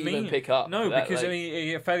doesn't even pick up. No, because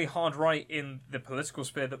a fairly hard right in the political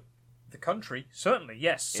sphere that the country, certainly,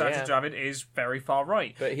 yes, Sajid Javid is very far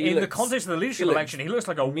right. But in the context of the leadership election, he looks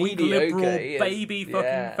like a weak liberal, baby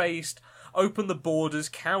fucking faced, open the borders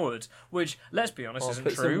coward, which, let's be honest, isn't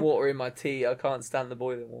true. Put some water in my tea. I can't stand the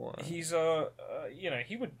boiling water. He's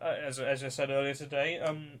he would, as I said earlier today,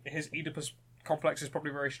 his Oedipus complex is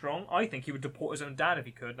probably very strong. I think he would deport his own dad if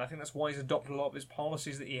he could, and I think that's why he's adopted a lot of his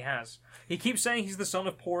policies that he has. He keeps saying he's the son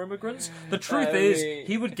of poor immigrants. The truth is,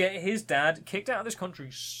 he would get his dad kicked out of this country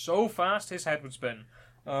so fast his head would spin.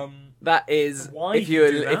 That is,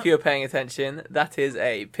 if you're paying attention, that is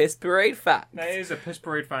a piss parade fact. That is a piss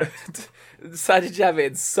parade fact. Sajid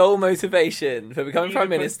Javid's sole motivation for becoming Prime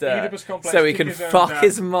Minister so he can fuck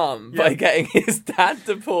his mum by getting his dad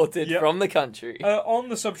deported from the country. On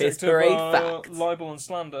the subject of libel and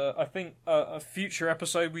slander, I think a future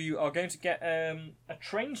episode we are going to get a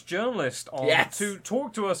trained journalist on to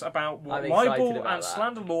talk to us about what libel and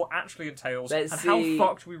slander law actually entails how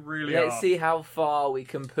fucked we really are. Let's see how far we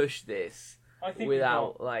can push this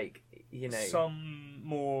without some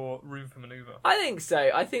more room for manoeuvre. I think so.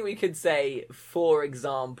 I think we could say, for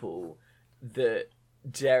example, that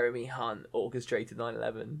Jeremy Hunt orchestrated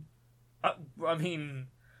 9/11. I mean,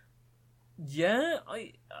 yeah,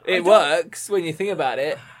 it works when you think about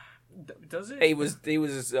it. Does it? He was alive. He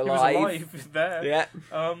was alive there. Yeah.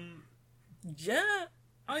 Yeah.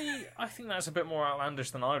 I think that's a bit more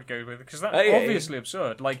outlandish than I would go with, because that's obviously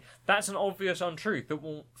absurd. That's an obvious untruth that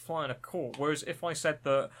won't fly in a court. Whereas if I said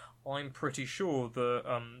that I'm pretty sure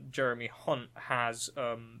that Jeremy Hunt has,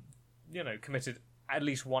 committed at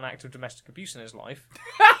least one act of domestic abuse in his life,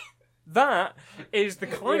 that is the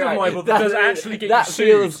kind of libel that does actually get you sued.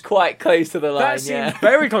 That feels quite close to the line. That seems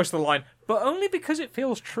very close to the line, but only because it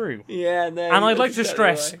feels true. Yeah, no. And I'd like to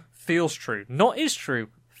stress, feels true, not is true,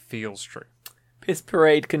 feels true. Piss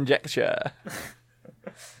parade conjecture.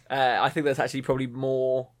 I think that's actually probably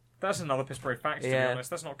more. That's another piss parade fact, to be honest.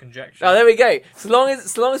 That's not conjecture. Oh, there we go. So long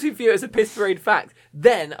as we view it as a piss parade fact,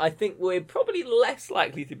 then I think we're probably less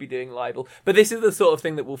likely to be doing libel. But this is the sort of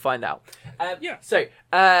thing that we'll find out. So,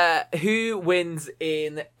 who wins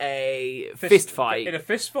in a fist fight? In a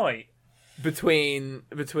fist fight between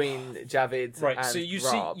Javid and you Raab. See,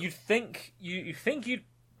 you think you'd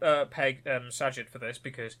peg Sajid for this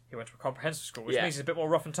because he went to a comprehensive school, which means he's a bit more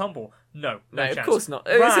rough and tumble. No chance. Of course not.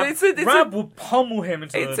 Rab will pummel him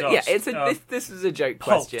into the dust. Yeah, this is a joke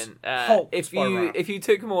question. If you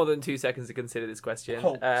took more than 2 seconds to consider this question,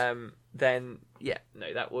 then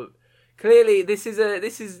that would. Clearly,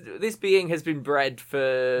 this being has been bred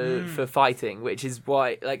for fighting, which is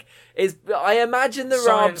why I imagine the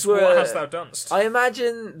Rabs were. What hast thou don'st? I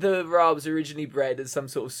imagine the Rabs originally bred as some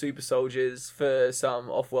sort of super soldiers for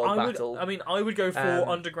some off-world battle. I would go for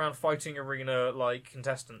underground fighting arena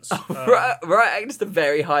contestants. Right, just a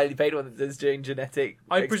very highly paid one that's doing genetic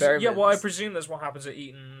experiments. I presume that's what happens at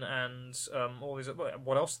Eton and all these.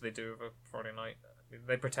 What else do they do over Friday night?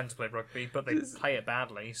 They pretend to play rugby, but they play it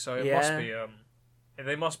badly. So it must be.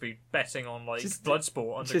 They must be betting on blood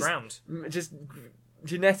sport underground. Just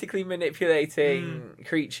genetically manipulating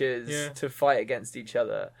creatures to fight against each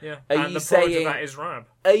other. Yeah, and the product of that is Rab.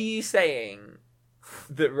 Are you saying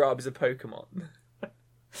that Rab's a Pokemon?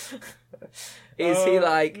 Is he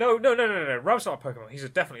No. Rab's not a Pokemon. He's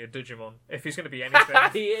definitely a Digimon. If he's going to be anything,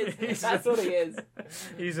 he is. That's what he is.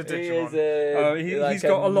 He's a Digimon. He's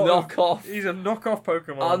got a lot knockoff. He's a knockoff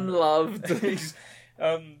Pokemon. Unloved.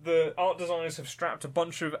 The art designers have strapped a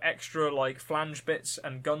bunch of extra flange bits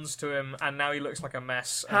and guns to him, and now he looks like a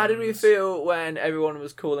mess. How did we feel when everyone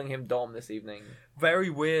was calling him Dom this evening? Very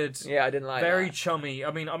weird. Yeah, I didn't like Very that. chummy.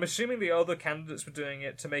 I'm assuming the other candidates were doing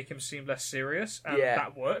it to make him seem less serious, and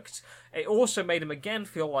that worked. It also made him again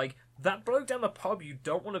feel like that bloke down the pub you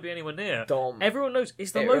don't want to be anywhere near. Dom. Everyone knows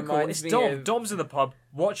it's the local. It's Dom. Dom's in the pub.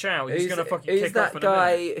 Watch out. He's going to fucking kick off in a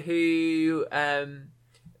minute. Who's that guy who...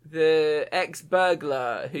 the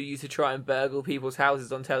ex-burglar who used to try and burgle people's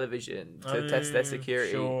houses on television to test their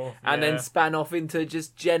security, and then span off into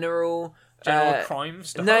just general crime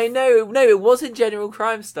stuff. No, it wasn't general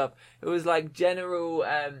crime stuff. It was general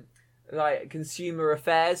consumer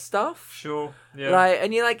affairs stuff. Sure, yeah.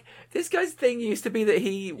 And you're like, this guy's thing used to be that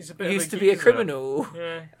he used to be a criminal.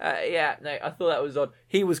 Yeah. No, I thought that was odd.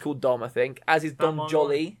 He was called Dom, I think, as is Dom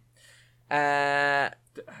Jolly.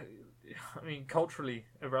 Culturally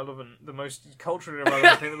irrelevant. The most culturally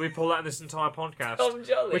irrelevant thing that we pull out of this entire podcast. Dom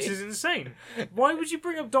Jolly. Which is insane. Why would you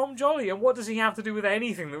bring up Dom Jolly? And what does he have to do with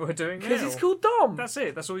anything that we're doing now? Because he's called Dom. That's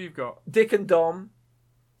it. That's all you've got. Dick and Dom.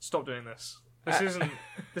 Stop doing this.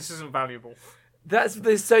 This isn't valuable. That's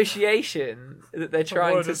the association that they're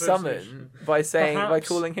trying to summon by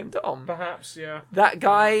calling him Dom. Perhaps, yeah. That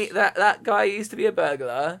guy used to be a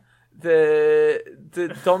burglar.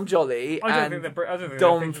 The Dom Jolly and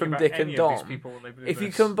Dom from Dick and Dom. If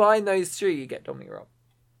you combine those three, you get Dominic Rob.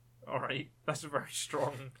 Alright, that's very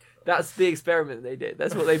strong. That's the experiment they did.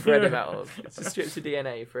 That's what they bred him out of. It's strips of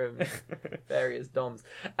DNA from various Doms.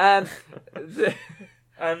 And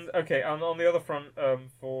okay, on the other front,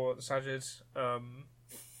 for Sajid,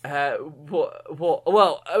 what?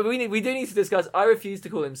 Well, we do need to discuss. I refuse to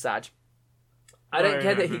call him Saj. I don't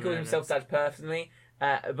care that he calls himself Saj personally.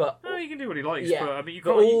 But no, he can do what he likes. Yeah, but you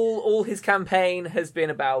can't. All his campaign has been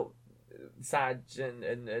about Saj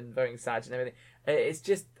and voting Saj and everything. It's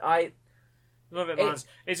just None of it matters.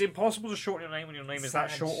 It's impossible to shorten your name when your name is that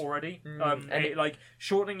short already.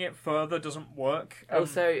 Shortening it further doesn't work.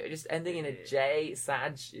 Also, just ending in a J,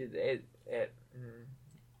 Saj.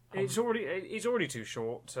 It's already too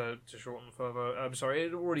short to shorten further. I'm sorry,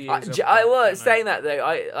 it already is. Saying that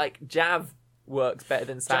though, Jav works better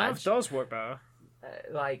than Saj. Jav does work better.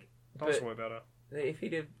 Does work better. If he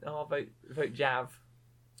did, vote Jav.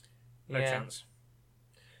 No chance.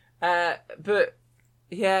 But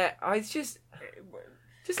yeah, I just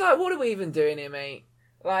what are we even doing here, mate?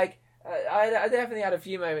 I definitely had a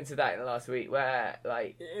few moments of that in the last week where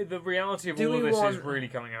the reality of all of this is really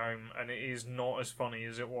coming home, and it is not as funny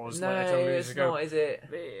as it was. No, it's not, is it?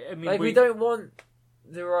 I mean, we don't want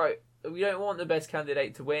the best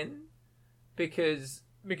candidate to win because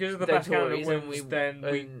of the best candidate wins,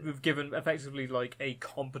 we've given effectively a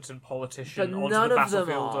competent politician onto the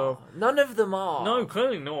battlefield of... None of them are. No,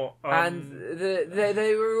 clearly not. And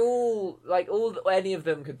they were all any of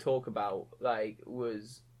them could talk about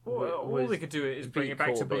was... all they could do is bring it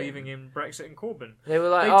back to believing in Brexit and Corbyn. They were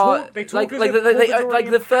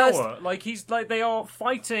they are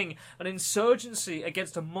fighting an insurgency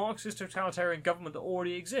against a Marxist totalitarian government that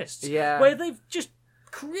already exists. Yeah, where they've just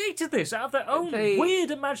created this out of their own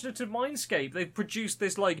weird imaginative mindscape. They've produced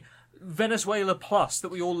this Venezuela Plus that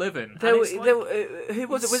we all live in. Who was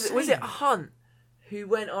it? Was it Hunt who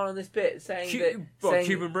went on this bit saying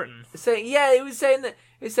Cuban Britain? He was saying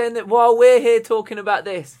that while we're here talking about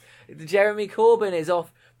this, Jeremy Corbyn is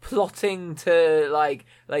off plotting to like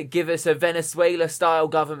give us a Venezuela style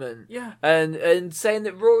government. Yeah. And saying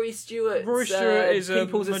that Rory Stewart is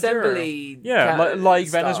People's a Assembly. Yeah, like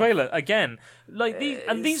Venezuela again. Like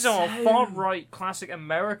these are far right classic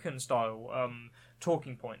American style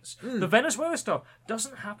talking points. The Venezuela stuff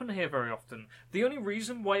doesn't happen here very often. The only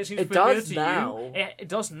reason why it seems familiar to you, it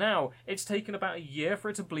does now. It's taken about a year for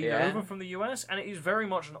it to bleed over from the US, and it is very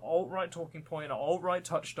much an alt-right talking point, an alt-right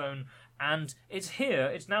touchstone, and it's here.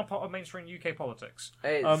 It's now part of mainstream UK politics.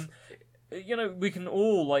 You know, we can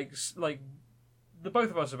all the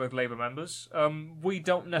both of us are both Labour members. We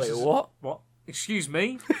don't necessarily. Wait, what? What? Excuse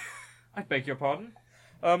me. I beg your pardon.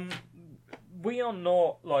 We are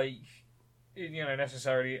not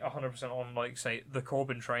necessarily 100% on, say, the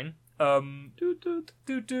Corbyn train. Doot doot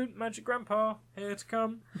doot doot, Magic Grandpa here to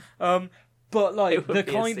come. But the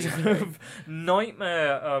kind of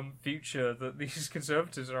nightmare future that these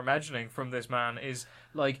Conservatives are imagining from this man is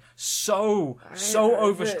so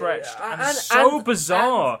overstretched and so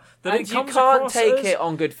bizarre that it comes across as... You can't take it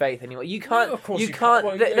on good faith anymore. You can't. No, of course you can't.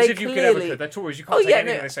 Well, they as if clearly... you could ever could. They're Tories. You can't take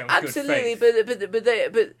anything they say on absolutely, good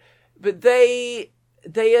faith. But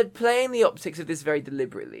they are playing the optics of this very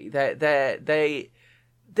deliberately. The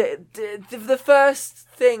first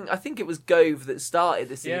thing, I think it was Gove that started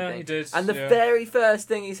this evening. Yeah, he did. And the very first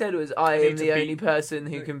thing he said was, I am the only person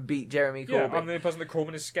who can beat Jeremy Corbyn. Yeah, I'm the only person that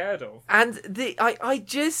Corbyn is scared of. And I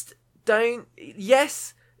just don't...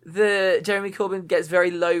 Yes, Jeremy Corbyn gets very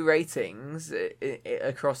low ratings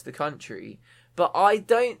across the country, but I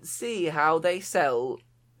don't see how they sell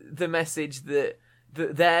the message that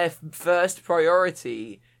their first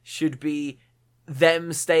priority should be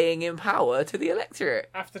them staying in power to the electorate.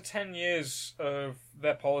 After 10 years of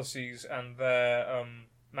their policies and their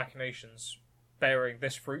machinations bearing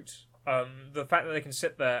this fruit, the fact that they can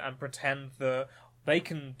sit there and pretend that they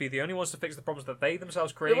can be the only ones to fix the problems that they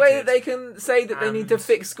themselves created. The way that they can say that they need to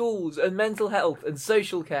fix schools and mental health and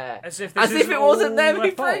social care. As if it wasn't them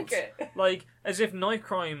who broke it. As if knife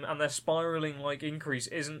crime and their spiralling increase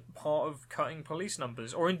isn't part of cutting police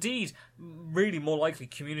numbers. Or indeed, really more likely,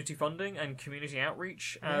 community funding and community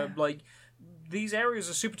outreach. Yeah. These areas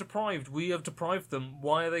are super deprived. We have deprived them.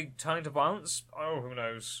 Why are they turning to violence? Oh, who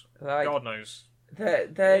knows? God knows. There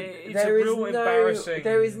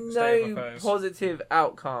is no positive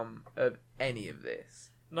outcome of any of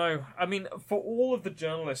this. No, I mean, for all of the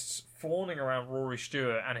journalists fawning around Rory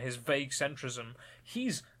Stewart and his vague centrism,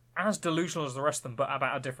 he's as delusional as the rest of them, but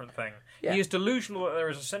about a different thing. Yeah. He is delusional that there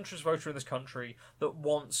is a centrist voter in this country that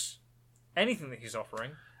wants anything that he's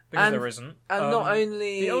offering. Because there isn't. And not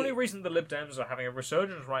only... The only reason the Lib Dems are having a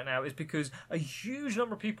resurgence right now is because a huge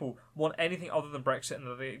number of people want anything other than Brexit, and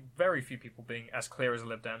the very few people being as clear as the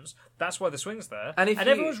Lib Dems. That's why the swing's there. And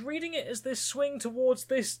everyone's reading it as this swing towards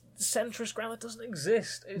this centrist ground that doesn't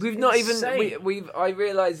exist. I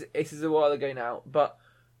realise this is a while ago now, but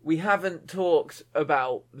we haven't talked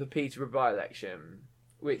about the Peterborough by-election,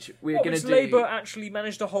 which we're going to do. Labour actually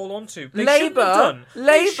managed to hold on to. They Labour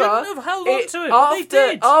shouldn't have held on to it, but they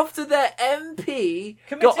did. After their MP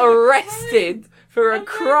got arrested for a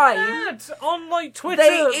crime on Twitter,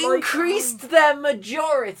 they increased their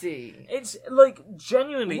majority. It's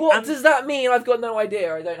genuinely. What does that mean? I've got no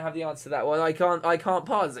idea. I don't have the answer to that one. I can't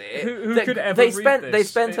pause it. Who could ever read this? They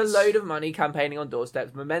spent a load of money campaigning on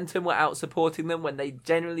doorsteps. Momentum were out supporting them when they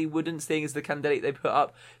generally wouldn't, seeing as the candidate they put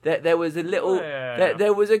up. There was a little.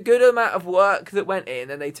 There was a good amount of work that went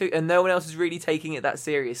in, and no one else is really taking it that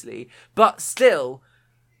seriously. But still,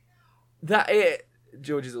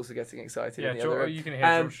 George is also getting excited. Yeah, George, you can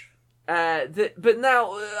hear George. But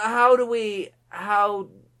now, how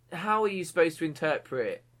are you supposed to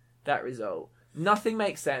interpret that result? Nothing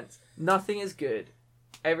makes sense. Nothing is good.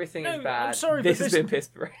 Everything is bad. I'm sorry, this has been piss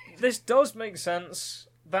parade. This does make sense.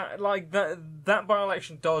 That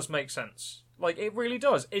by-election does make sense. It really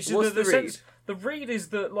does. It's just What's the read? The read is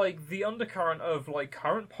that, the undercurrent of,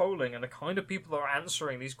 current polling and the kind of people that are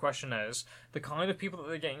answering these questionnaires, the kind of people that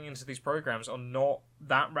they're getting into these programs are not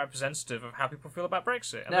that representative of how people feel about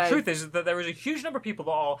Brexit. And the truth is that there is a huge number of people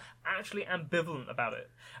that are actually ambivalent about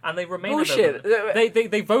it. And they remain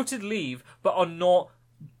ambivalent. They voted Leave, but are not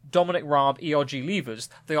Dominic Raab, ERG leavers.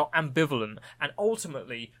 They are ambivalent, and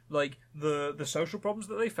ultimately, the social problems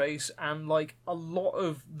that they face, and a lot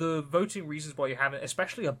of the voting reasons why you have it,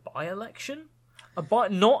 especially a by-election,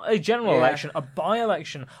 not a general election, a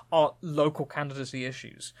by-election, are local candidacy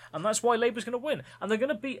issues, and that's why Labour's going to win, and they're going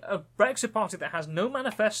to beat a Brexit party that has no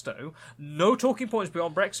manifesto, no talking points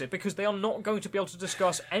beyond Brexit, because they are not going to be able to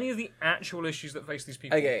discuss any of the actual issues that face these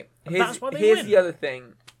people. Okay, that's why here's the other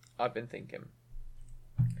thing I've been thinking.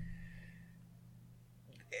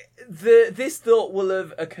 this thought will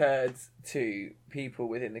have occurred to people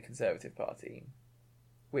within the Conservative Party,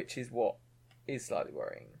 which is what is slightly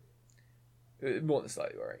worrying. More than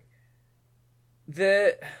slightly worrying.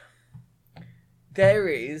 There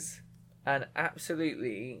is an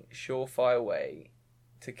absolutely surefire way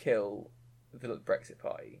to kill the Brexit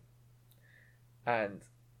Party. And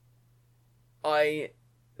I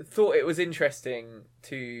thought it was interesting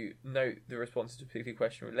to note the response to a particular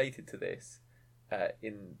question related to this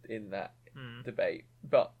in that debate,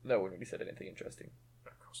 but no one really said anything interesting.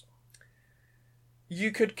 Of course not.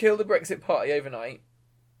 You could kill the Brexit Party overnight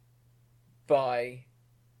by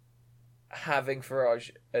having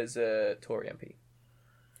Farage as a Tory MP.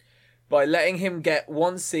 By letting him get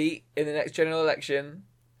one seat in the next general election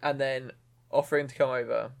and then offering to come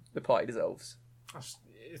over, the party dissolves.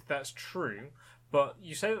 That's true, but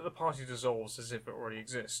you say that the party dissolves as if it already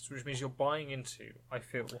exists, which means you're buying into, I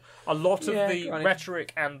feel, a lot of the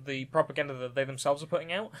rhetoric and the propaganda that they themselves are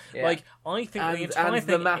putting out. Yeah. Like, I think the entire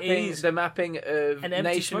thing is the mapping of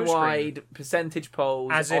nationwide percentage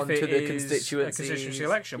polls as onto if the constituencies. A constituency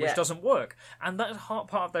election, which doesn't work, and that's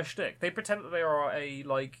part of their shtick. They pretend that they are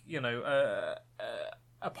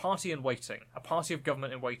a party in waiting, a party of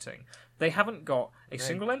government in waiting. They haven't got a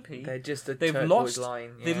single MP. They're just they've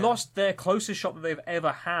lost their closest shot that they've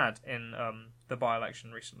ever had in the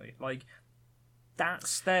by-election recently. Like, that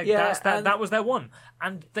was their one,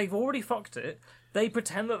 and they've already fucked it. They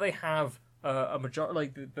pretend that they have a majority,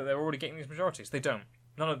 like that they're already getting these majorities. They don't.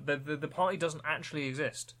 The party doesn't actually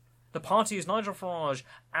exist. The party is Nigel Farage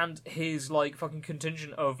and his fucking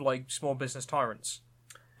contingent of small business tyrants.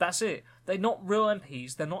 That's it. They're not real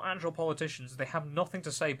MPs. They're not actual politicians. They have nothing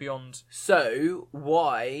to say beyond... So,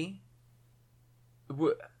 why...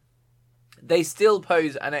 They still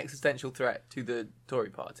pose an existential threat to the Tory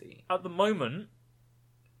party. At the moment,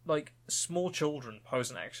 small children pose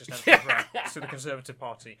an existential threat to the Conservative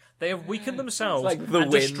Party. They have weakened themselves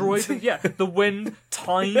destroyed the wind,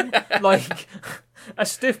 time, a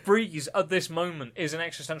stiff breeze at this moment is an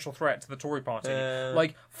existential threat to the Tory party.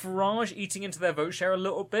 Farage eating into their vote share a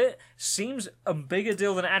little bit seems a bigger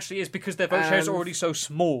deal than it actually is because their vote share is already so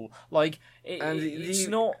small. It's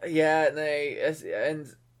not... Yeah, no,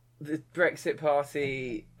 and the Brexit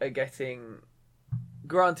Party are getting...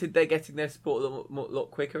 Granted, they're getting their support a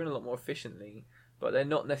lot quicker and a lot more efficiently, but they're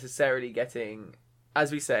not necessarily getting,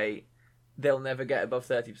 as we say, they'll never get above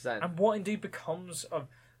 30%. And what indeed becomes of...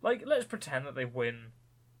 let's pretend that they win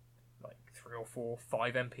 3 or 4,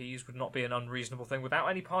 5 MPs would not be an unreasonable thing. Without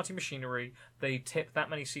any party machinery, they tip that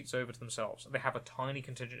many seats over to themselves. They have a tiny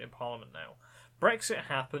contingent in Parliament now. Brexit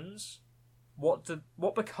happens... What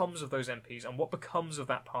becomes of those MPs and what becomes of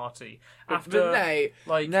that party after?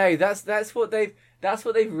 That's what they've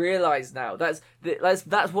realised now. That's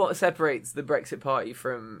what separates the Brexit Party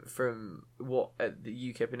from what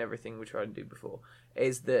the UKIP and everything were trying to do before.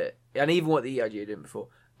 Is that, and even what the ERG are doing before.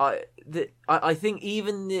 I think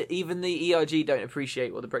even the ERG don't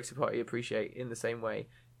appreciate what the Brexit Party appreciate in the same way.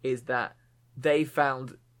 Is that they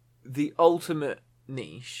found the ultimate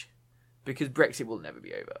niche. Because Brexit will never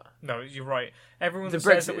be over. No, you're right. Everyone that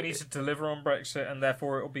says that we need to deliver on Brexit and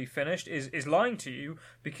therefore it will be finished is lying to you,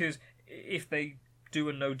 because if they do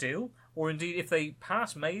a no deal, or indeed if they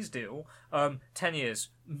pass May's deal, 10 years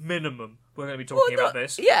minimum we're going to be talking about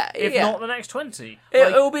this. If not the next 20.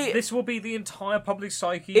 This will be the entire public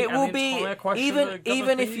psyche and the entire question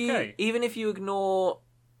even if you ignore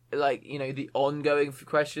the ongoing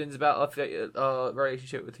questions about our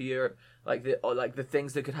relationship with Europe, the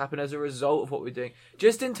things that could happen as a result of what we're doing.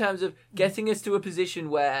 Just in terms of getting us to a position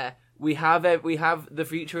where we have the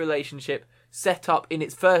future relationship set up in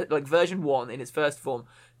its first, version 1 in its first form,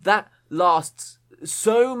 that lasts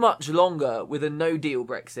so much longer with a no deal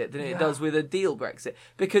Brexit than it does with a deal Brexit,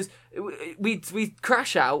 because we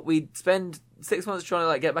crash out, we spend 6 months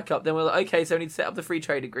trying to get back up, then we're okay, so we need to set up the free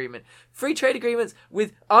trade agreement. Free trade agreements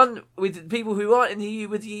with people who aren't in the EU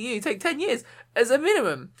with the EU take 10 years as a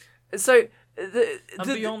minimum. So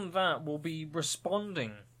beyond that, we'll be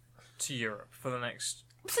responding to Europe for the next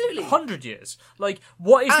 100 years.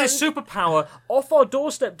 What is this superpower off our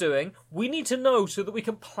doorstep doing? We need to know so that we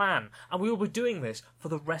can plan, and we will be doing this for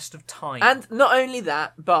the rest of time. And not only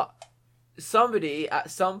that, but somebody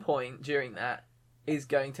at some point during that is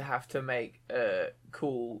going to have to make a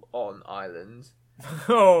call on Ireland.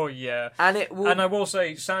 Oh yeah, and it will. And I will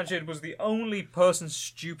say, Sajid was the only person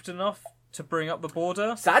stupid enough to bring up the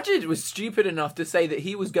border. Sajid was stupid enough to say that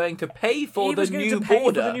he was going to pay for the new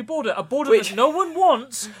border. A border that no one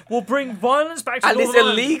wants will bring violence back to Northern Ireland.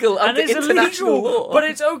 And it's illegal under international law. But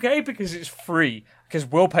it's okay because it's free. because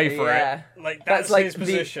we'll pay for it. Like that's like his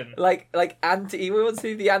position. He wants to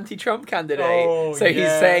be the anti-Trump candidate. So he's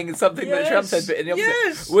saying something that Trump said, but in the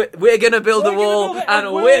opposite. We're going to build a wall,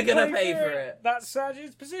 and we're going to pay for it. That's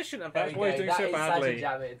Sajid's position, and that's why he's doing so badly.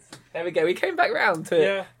 There we go. We came back round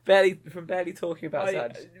to barely talking about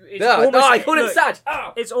Saj. I called him Saj.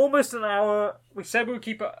 It's almost an hour. We said we would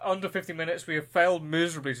keep it under 50 minutes. We have failed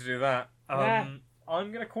miserably to do that. I'm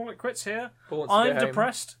going to call it quits here. I'm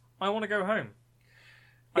depressed. I want to go home.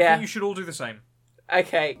 I think you should all do the same.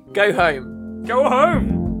 Okay, go home. Go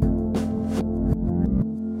home!